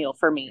of the meal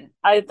for me.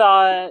 I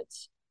thought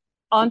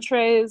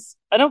entrees.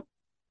 I don't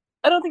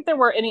think there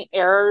were any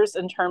errors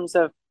in terms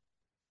of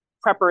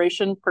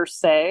preparation per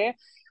se.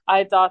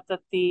 I thought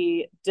that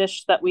the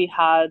dish that we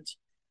had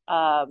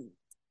um,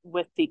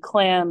 with the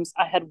clams,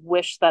 I had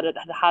wished that it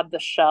had had the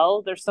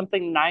shell. There's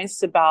something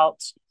nice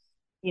about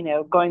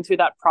going through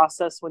that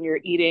process when you're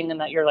eating and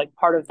that you're like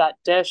part of that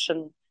dish.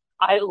 And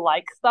I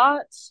like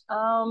that.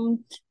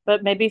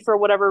 But maybe for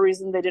whatever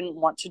reason they didn't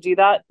want to do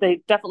that.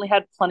 They definitely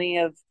had plenty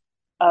of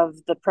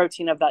the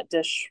protein of that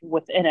dish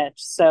within it.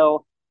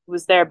 So it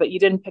was there, but you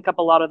didn't pick up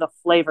a lot of the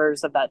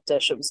flavors of that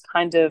dish. It was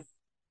kind of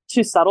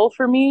too subtle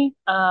for me.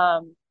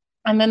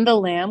 And then the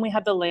lamb, we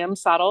had the lamb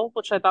saddle,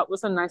 which I thought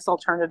was a nice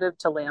alternative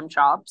to lamb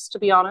chops, to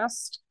be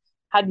honest.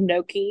 Had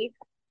gnocchi,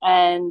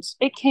 and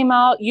it came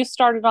out. You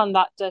started on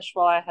that dish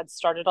while I had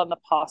started on the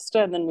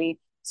pasta, and then we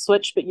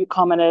switched. But you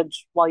commented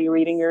while you were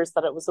eating yours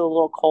that it was a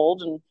little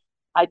cold, and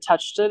I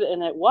touched it,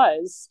 and it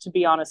was, to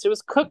be honest, it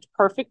was cooked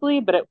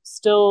perfectly, but it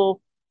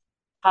still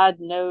had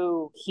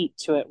no heat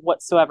to it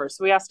whatsoever.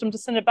 So we asked them to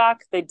send it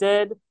back. They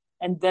did.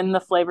 And then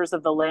the flavors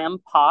of the lamb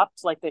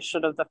popped like they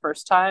should have the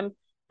first time.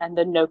 And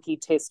the gnocchi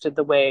tasted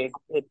the way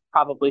it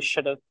probably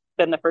should have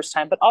been the first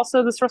time. But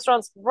also, this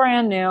restaurant's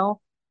brand new.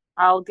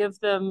 I'll give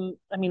them,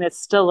 I mean, it's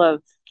still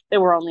they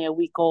were only a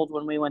week old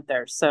when we went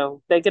there.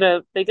 So they get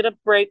a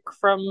break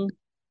from,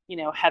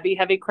 heavy,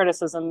 heavy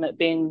criticism at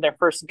being their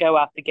first go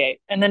out the gate.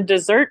 And then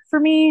dessert for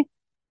me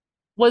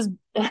was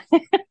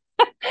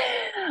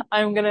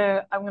I'm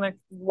gonna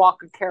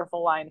walk a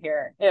careful line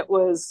here. It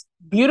was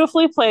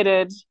beautifully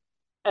plated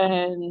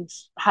and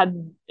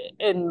had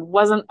and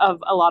wasn't of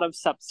a lot of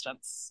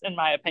substance, in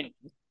my opinion.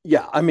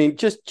 Yeah, I mean,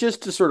 just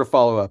to sort of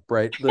follow up,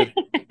 right? The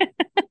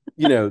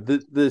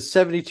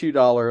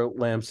 $72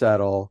 lamb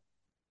saddle,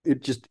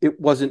 it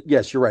wasn't.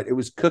 Yes, you're right. It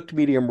was cooked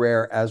medium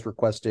rare as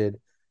requested.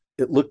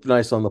 It looked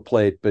nice on the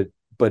plate,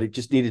 but it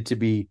just needed to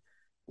be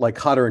like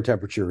hotter in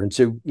temperature. And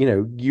so,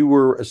 you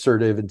were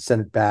assertive and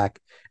sent it back,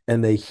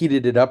 and they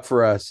heated it up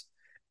for us,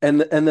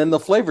 and then the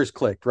flavors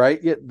clicked,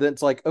 right? Yeah, then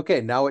it's like,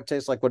 okay, now it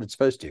tastes like what it's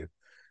supposed to.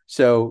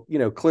 So,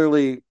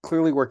 clearly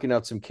working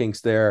out some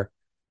kinks there.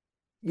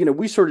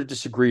 We sort of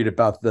disagreed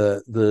about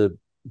the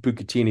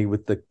bucatini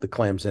with the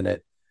clams in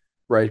it,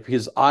 right?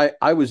 Because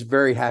I was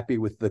very happy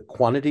with the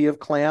quantity of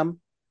clam,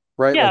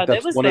 right? Yeah, Like it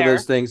that's was one of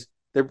those there. things.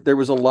 There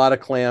was a lot of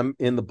clam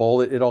in the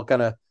bowl. It all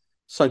kind of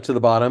sunk to the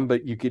bottom,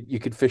 but you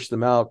could fish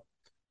them out.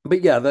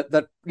 But yeah,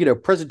 that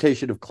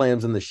presentation of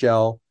clams in the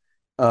shell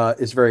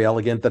is very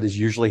elegant. That is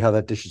usually how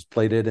that dish is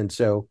plated, and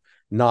so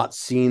not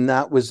seeing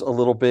that was a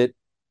little bit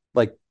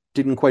like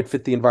didn't quite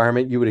fit the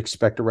environment. You would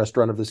expect a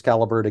restaurant of this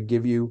caliber to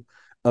give you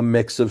a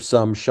mix of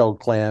some shelled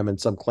clam and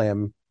some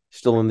clam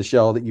still in the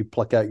shell that you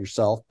pluck out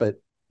yourself. But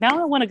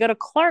Now I want to go to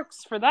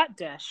Clark's for that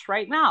dish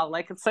right now.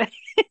 Like it's like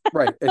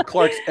right at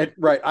Clark's,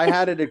 I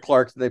had it at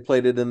Clark's. They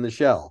played it in the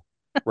shell.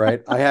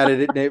 Right, I've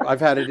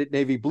had it at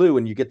Navy Blue,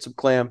 and you get some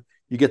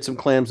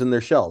clams in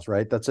their shells.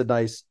 Right, that's a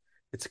nice.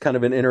 It's kind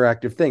of an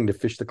interactive thing to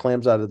fish the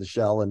clams out of the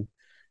shell and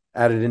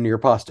add it into your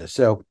pasta.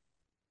 So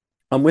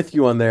I'm with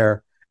you on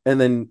there. And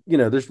then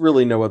there's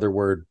really no other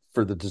word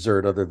for the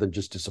dessert other than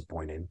just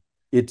disappointing.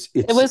 It's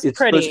it it's was it's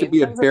supposed pretty. to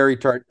be a berry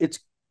tart. It's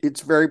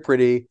very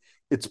pretty.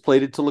 It's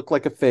plated to look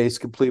like a face,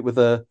 complete with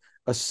a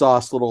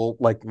sauce little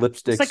like It's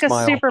lipstick like a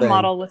smile thing.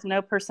 supermodel with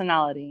no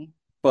personality.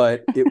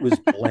 But it was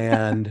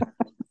bland.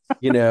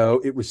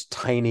 It was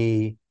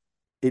tiny.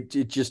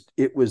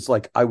 It was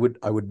like I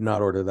would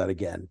not order that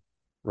again.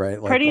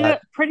 Right, like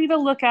that. Pretty to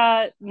look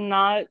at,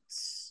 not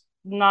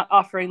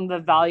offering the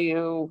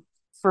value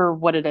for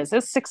what it is.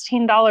 It's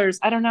 $16.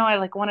 I don't know. I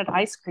like wanted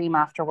ice cream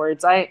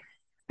afterwards. I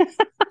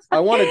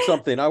wanted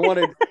something. I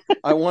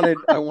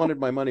wanted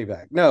my money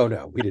back. No,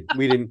 no, we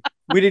didn't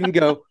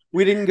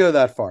go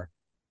that far.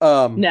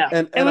 No, it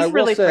And I was will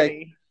really say,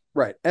 pretty.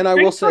 right, and I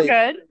will Drinks were say,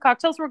 good.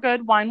 Cocktails were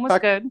good. Wine was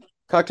cock- good.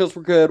 cocktails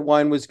were good,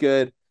 wine was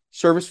good,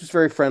 service was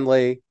very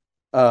friendly.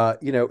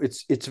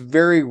 It's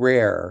very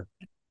rare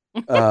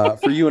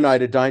for you and I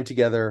to dine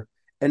together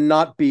and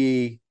not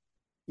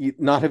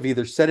have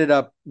either set it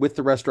up with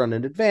the restaurant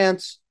in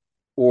advance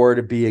or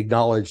to be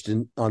acknowledged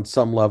on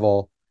some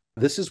level.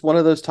 This is one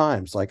of those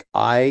times. Like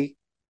I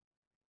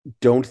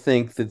don't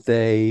think that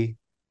they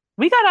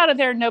We got out of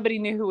there. Nobody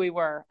knew who we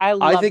were. I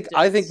I think loved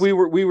I think it. we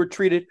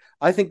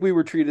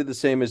were treated the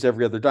same as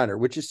every other diner,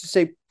 which is to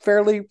say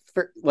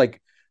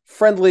like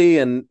friendly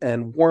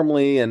and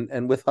warmly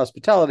and with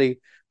hospitality,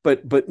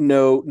 but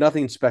no,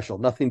 nothing special,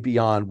 nothing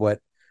beyond what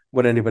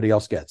anybody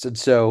else gets. And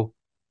so,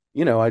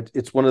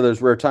 it's one of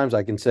those rare times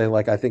I can say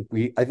like I think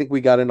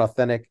we got an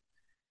authentic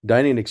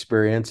dining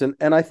experience, and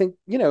I think,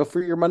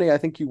 for your money, I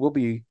think you will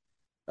be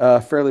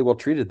fairly well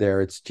treated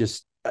there. It's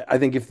just I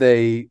think if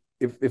they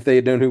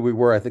had known who we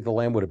were, I think the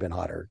lamb would have been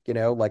hotter.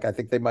 Like I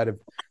think they might have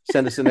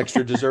sent us an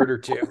extra dessert or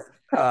two.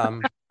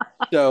 Um,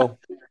 so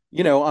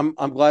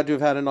I'm glad to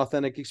have had an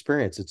authentic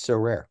experience. It's so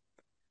rare.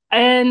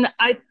 And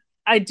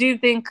I do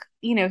think,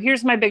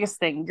 here's my biggest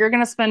thing. You're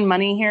going to spend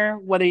money here,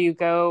 whether you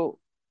go,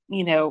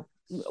 no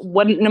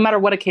matter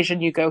what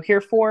occasion you go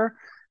here for.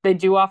 They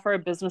do offer a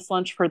business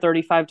lunch for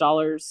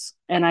 $35.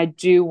 And I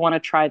do want to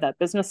try that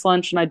business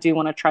lunch and I do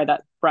want to try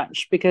that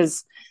brunch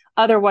because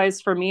otherwise,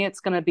 for me, it's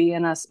going to be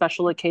in a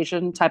special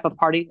occasion type of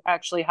party. I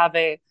actually have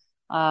a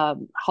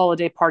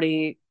holiday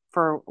party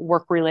for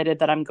work related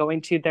that I'm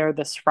going to there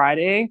this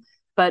Friday.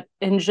 But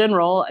in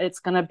general, it's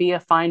going to be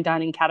a fine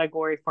dining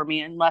category for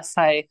me unless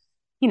I,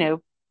 you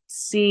know,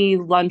 see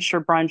lunch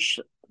or brunch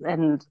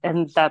and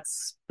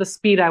that's the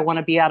speed I want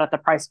to be at the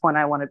price point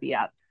I want to be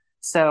at.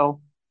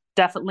 So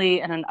definitely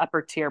in an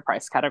upper tier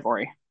price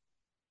category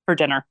for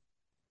dinner.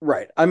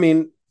 Right. I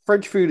mean,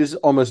 French food is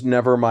almost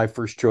never my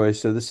first choice,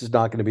 so this is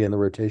not going to be in the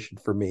rotation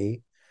for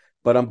me.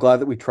 But I'm glad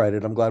that we tried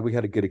it. I'm glad we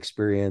had a good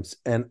experience,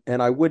 and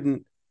I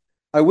wouldn't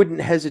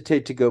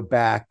hesitate to go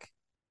back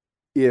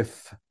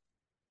if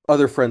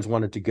other friends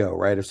wanted to go.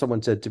 Right. If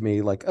someone said to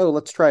me like, "Oh,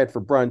 let's try it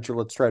for brunch," or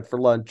 "Let's try it for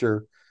lunch,"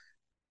 or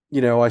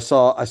I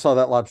saw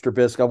that lobster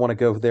bisque. I want to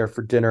go there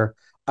for dinner.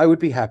 I would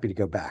be happy to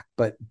go back.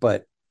 But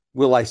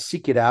will I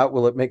seek it out?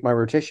 Will it make my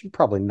rotation?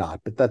 Probably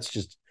not. But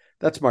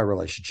that's my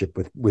relationship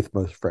with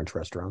most French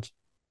restaurants.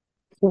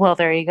 Well,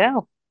 there you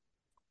go.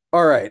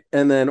 All right,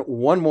 and then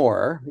one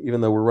more, even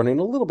though we're running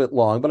a little bit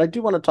long, but I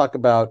do want to talk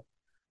about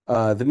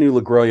the new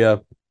La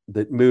Grilla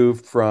that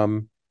moved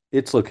from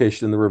its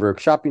location in the River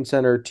Oaks Shopping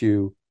Center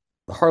to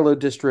the Harlow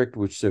District,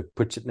 which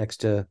puts it next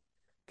to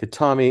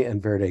Katami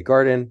and Verde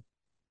Garden.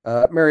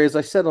 Mary, as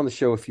I said on the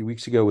show a few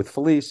weeks ago with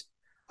Felice,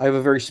 I have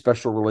a very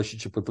special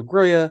relationship with La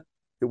Grilla.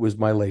 It was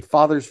my late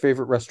father's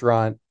favorite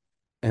restaurant,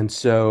 and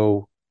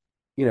so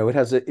it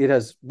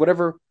has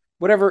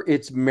whatever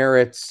its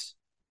merits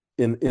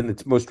in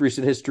its most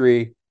recent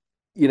history.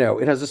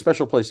 It has a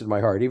special place in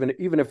my heart,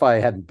 even if I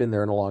hadn't been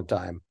there in a long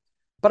time.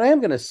 But I am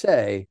going to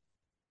say,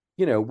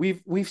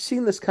 we've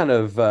seen this kind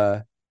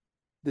of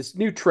this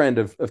new trend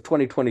of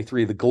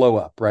 2023, the glow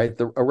up, right?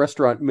 A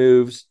restaurant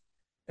moves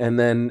and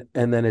then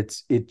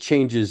it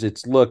changes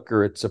its look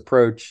or its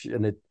approach,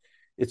 and it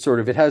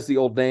has the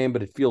old name,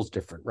 but it feels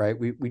different, right?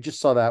 We just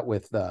saw that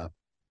with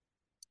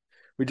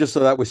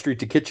Street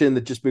to Kitchen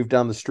that just moved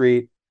down the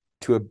street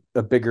to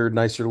a bigger,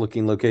 nicer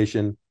looking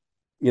location.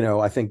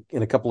 I think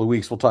in a couple of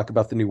weeks we'll talk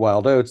about the new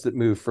Wild Oats that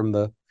moved from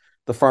the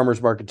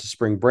farmers market to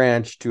Spring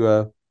Branch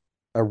to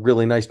a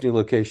really nice new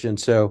location.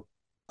 So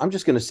I'm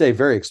just going to say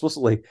very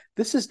explicitly,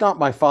 this is not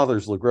my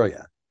father's La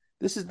Grilla.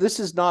 This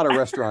is not a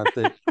restaurant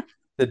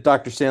that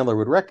Dr. Sandler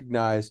would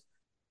recognize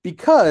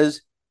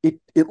because it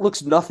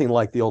looks nothing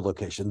like the old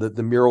location.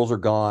 The murals are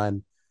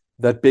gone.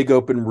 That big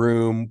open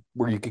room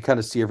where you can kind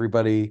of see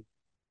everybody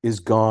is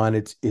gone.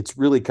 It's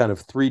really kind of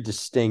three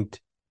distinct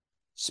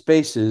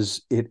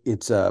spaces.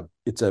 It's a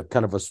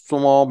kind of a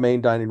small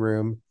main dining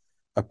room,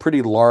 a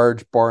pretty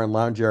large bar and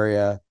lounge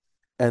area,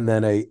 and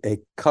then a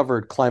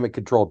covered climate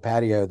controlled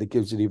patio that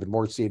gives it even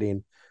more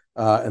seating.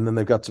 And then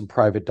they've got some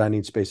private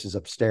dining spaces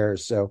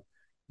upstairs. So,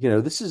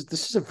 this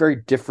is a very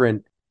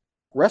different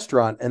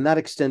restaurant, and that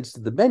extends to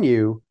the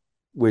menu,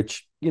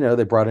 which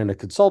they brought in a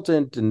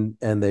consultant and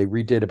they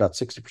redid about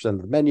 60%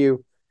 of the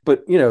menu.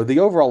 But the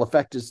overall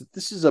effect is that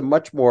this is a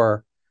much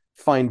more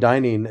fine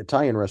dining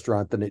Italian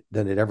restaurant than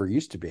it ever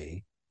used to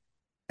be.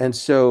 And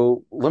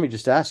so let me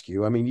just ask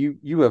you, I mean,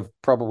 you have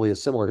probably a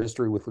similar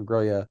history with La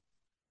Grilla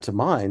to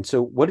mine.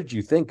 So what did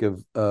you think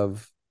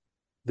of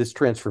this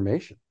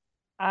transformation?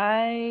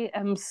 I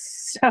am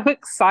so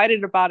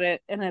excited about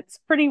it, and it's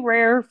pretty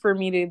rare for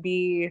me to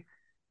be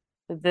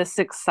this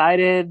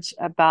excited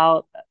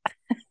about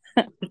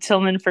the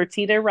Tillman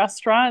Fertitta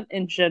restaurant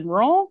in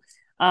general.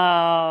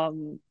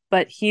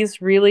 But he's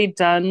really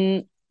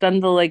done the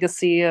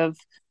legacy of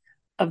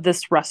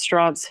this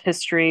restaurant's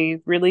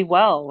history really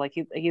well. Like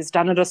he's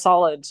done it a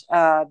solid.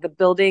 The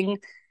building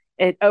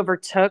it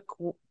overtook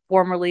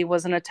formerly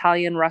was an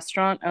Italian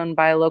restaurant owned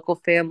by a local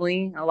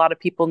family. A lot of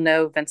people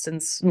knew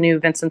Vincent's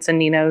and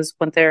Nino's,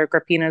 went there,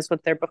 Grappino's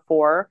went there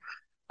before.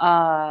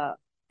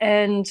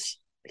 And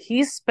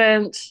he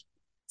spent,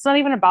 it's not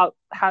even about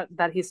how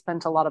that he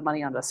spent a lot of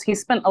money on this. He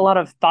spent a lot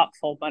of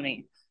thoughtful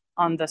money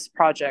on this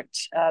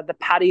project. The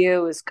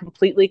patio is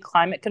completely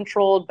climate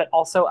controlled, but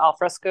also al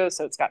fresco.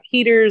 So it's got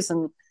heaters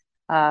and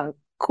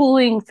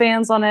cooling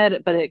fans on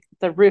it, but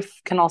the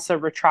roof can also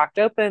retract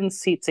open,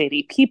 seats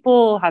 80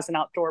 people, has an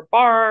outdoor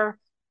bar,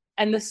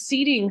 and the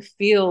seating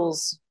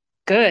feels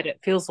good. It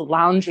feels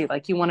loungy,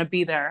 like you want to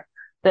be there.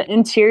 The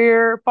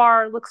interior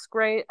bar looks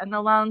great, and the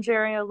lounge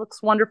area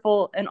looks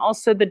wonderful. And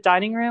also the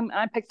dining room. And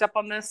I picked up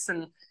on this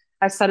and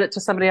I said it to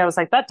somebody. I was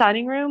like, that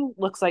dining room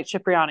looks like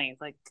Cipriani,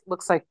 like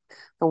looks like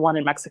the one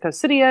in Mexico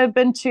City I've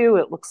been to.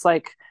 It looks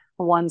like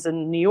the ones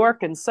in New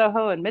York and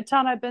Soho and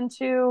Midtown I've been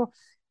to.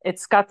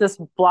 It's got this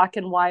black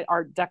and white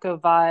Art Deco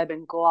vibe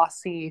and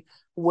glossy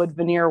wood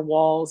veneer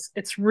walls.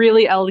 It's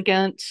really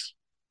elegant.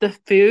 The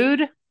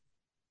food,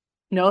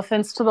 no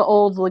offense to the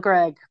old Le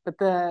Greg, but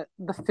the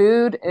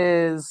food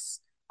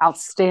is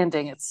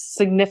outstanding. It's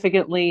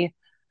significantly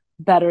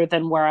better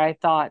than where I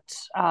thought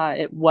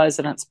it was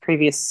in its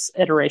previous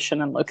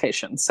iteration and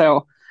location.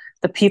 So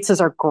the pizzas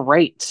are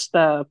great.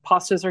 The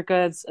pastas are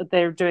good.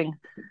 They're doing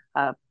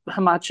how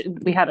much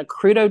we had a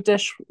crudo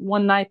dish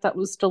one night that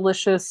was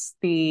delicious.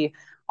 The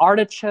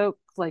artichoke,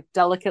 like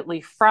delicately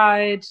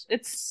fried.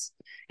 It's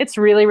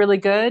really, really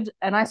good.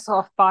 And I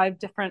saw 5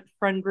 different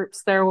friend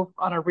groups there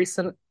on a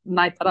recent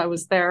night that I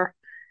was there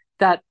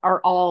that are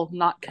all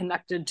not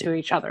connected to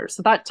each other.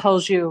 So that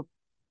tells you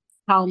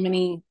how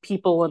many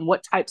people and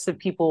what types of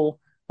people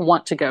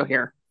want to go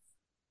here.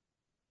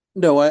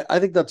 No, I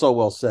think that's all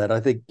well said. I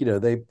think,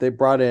 they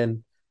brought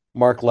in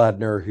Mark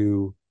Ladner,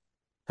 who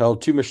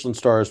held 2 Michelin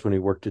stars when he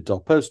worked at Del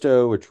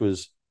Posto, which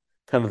was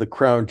kind of the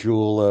crown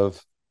jewel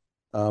of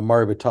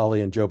Mario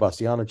Batali and Joe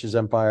Bastianich's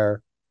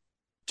empire,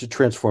 to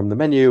transform the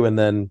menu. And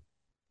then,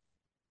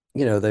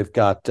 they've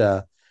got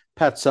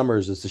Pat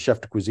Summers as the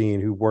chef de cuisine,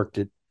 who worked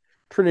at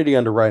Trinity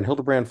under Ryan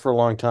Hildebrand for a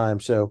long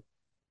time. So,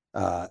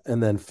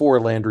 and then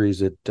 4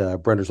 Landry's at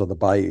Brenner's on the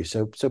Bayou.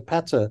 So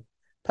Pat's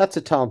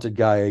a talented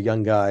guy, a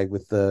young guy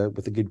with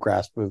a good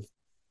grasp of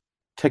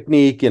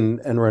technique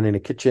and running a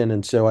kitchen.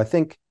 And so I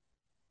think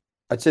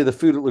I'd say the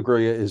food at La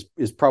Grilla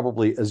is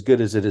probably as good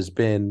as it has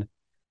been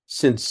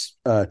since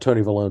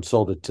Tony Vallone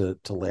sold it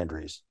to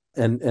Landry's,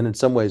 and in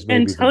some ways And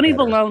maybe even Tony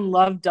better. Vallone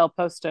loved Del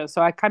Posto.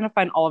 So I kind of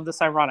find all of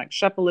this ironic.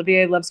 Chef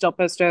Olivier loves Del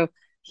Posto.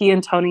 He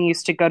and Tony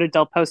used to go to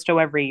Del Posto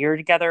every year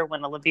together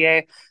when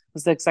Olivier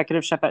was the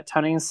executive chef at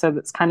Tony's. So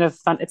it's kind of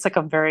fun. It's like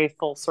a very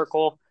full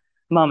circle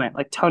moment.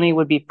 Like Tony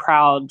would be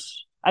proud.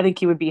 I think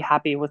he would be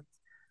happy with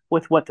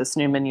what this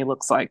new menu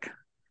looks like.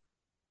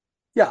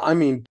 Yeah, I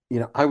mean,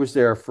 I was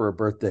there for a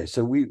birthday,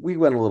 so we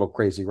went a little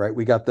crazy, right?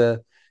 We got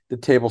the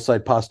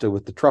tableside pasta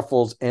with the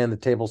truffles and the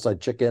tableside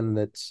chicken.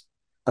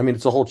 I mean,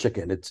 it's a whole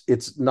chicken.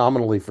 It's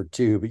nominally for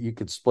two, but you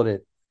could split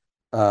it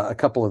a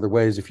couple other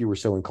ways if you were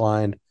so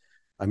inclined.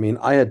 I mean,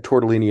 I had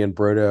tortellini and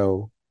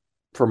brodo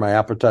for my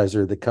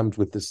appetizer that comes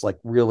with this like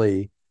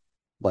really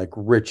like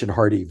rich and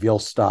hearty veal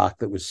stock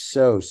that was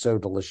so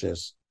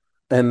delicious.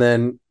 And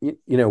then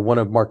one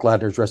of Mark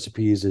Ladner's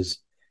recipes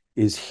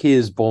is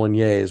his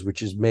bolognese,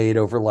 which is made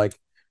over like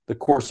the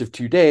course of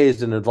 2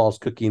 days and involves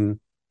cooking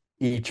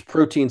each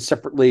protein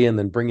separately and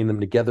then bringing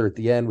them together at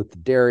the end with the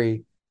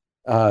dairy,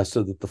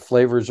 so that the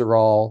flavors are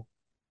all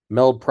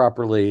meld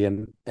properly.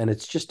 And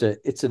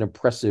it's an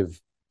impressive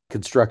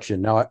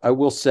construction. Now I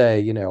will say,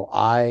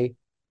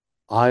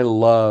 I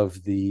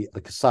love the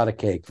cassata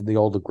cake from the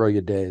old La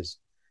Grilla days.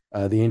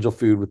 the angel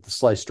food with the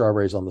sliced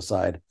strawberries on the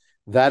side.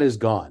 That is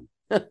gone.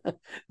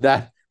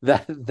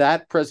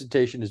 That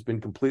presentation has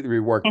been completely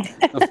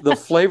reworked.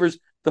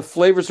 The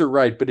flavors are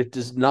right, but it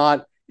does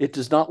not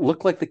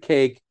look like the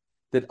cake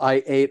that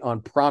I ate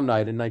on prom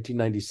night in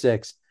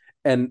 1996,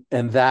 and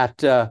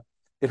that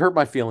it hurt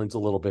my feelings a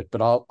little bit,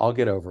 but I'll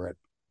get over it.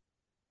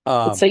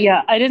 So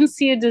yeah, I didn't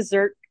see a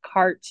dessert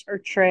cart or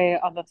tray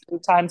on the 3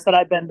 times that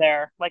I've been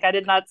there. Like I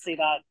did not see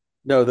that.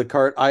 No, the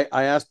cart. I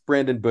asked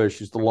Brandon Bush,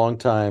 who's the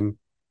longtime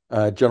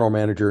general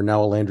manager,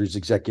 now a Landry's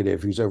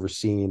executive, who's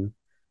overseen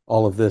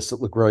all of this at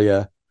La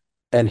Grilla,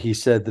 and he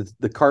said that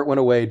the cart went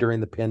away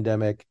during the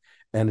pandemic,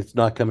 and it's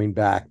not coming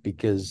back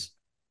because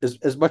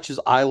as much as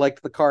I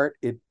liked the cart,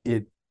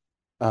 and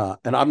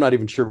I'm not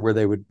even sure where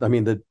they would. I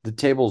mean, the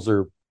tables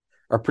are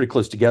pretty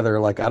close together.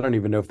 Like I don't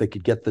even know if they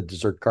could get the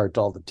dessert cart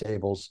to all the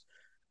tables,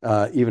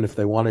 even if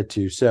they wanted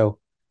to. So,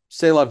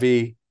 c'est la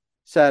vie.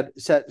 Shed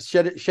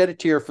a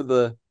tear for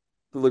the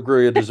La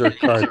Grilla dessert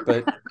cart,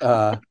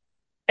 but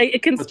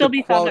It can but still the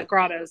be found quality, at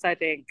Grotto's, I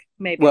think,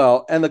 maybe.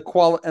 well, and the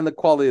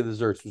quality of the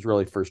desserts was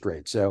really first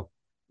rate. So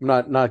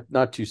I'm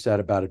not too sad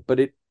about it. But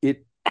it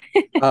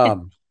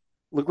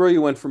La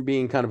Grilla went from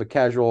being kind of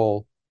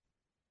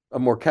a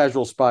more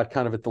casual spot,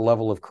 kind of at the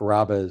level of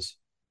Carrabba's,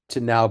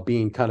 to now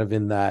being kind of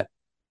in that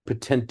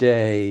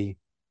Patente,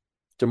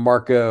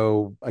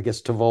 DeMarco, I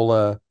guess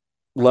Tavola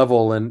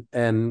level, and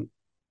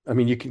I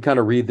mean you can kind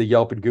of read the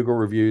Yelp and Google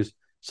reviews.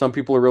 Some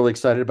people are really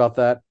excited about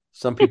that.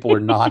 Some people are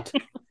not.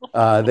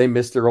 They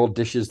miss their old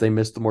dishes. They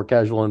miss the more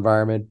casual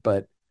environment.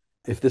 But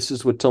if this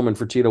is what Tillman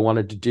Fertitta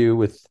wanted to do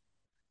with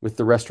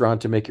the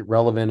restaurant to make it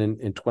relevant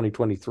in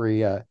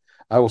 2023,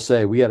 I will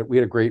say we had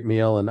a great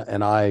meal,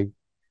 and I,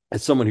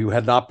 as someone who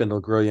had not been to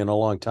La Grilla in a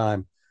long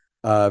time,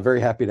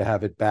 very happy to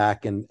have it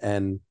back,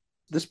 and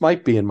this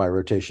might be in my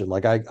rotation.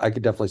 Like I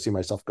could definitely see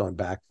myself going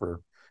back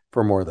for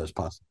more of those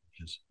pasta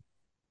dishes.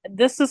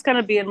 This is going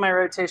to be in my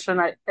rotation.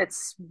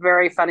 It's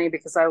very funny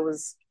because I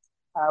was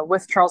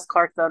with Charles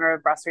Clark, the owner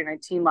of Brasserie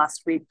 19,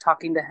 last week,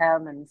 talking to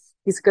him, and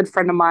he's a good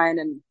friend of mine,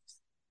 and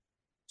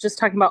just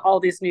talking about all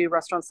these new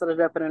restaurants that have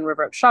opened in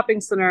River Oaks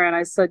Shopping Center. And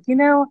I said,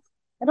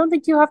 I don't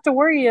think you have to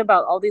worry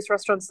about all these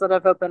restaurants that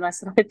have opened. I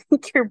said, I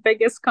think your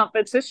biggest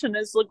competition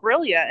is La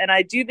Grilla, and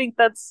I do think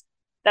that's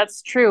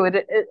true.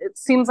 It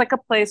seems like a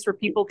place where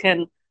people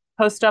can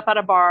post up at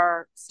a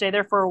bar, stay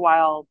there for a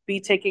while, be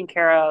taken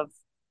care of,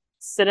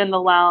 sit in the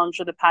lounge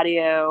or the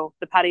patio.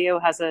 The patio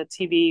has a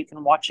TV, you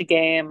can watch a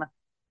game,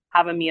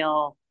 have a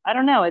meal. I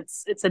don't know.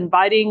 It's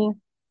inviting,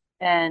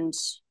 and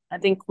I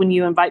think when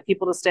you invite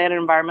people to stay in an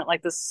environment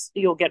like this,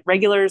 you'll get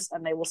regulars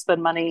and they will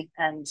spend money.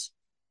 And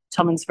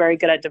Tillman's very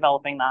good at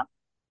developing that.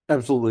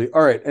 Absolutely.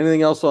 All right.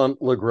 Anything else on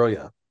La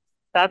Grilla?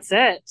 That's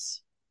it.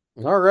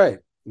 All right.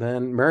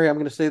 Then, Mary, I'm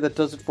going to say that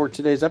does it for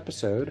today's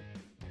episode.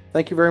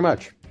 Thank you very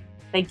much.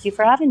 Thank you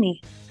for having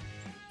me.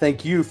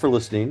 Thank you for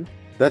listening.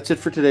 That's it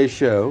for today's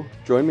show.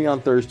 Join me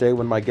on Thursday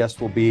when my guests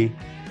will be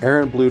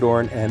Aaron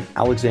Bludorn and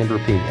Alexandra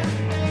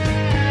Pina.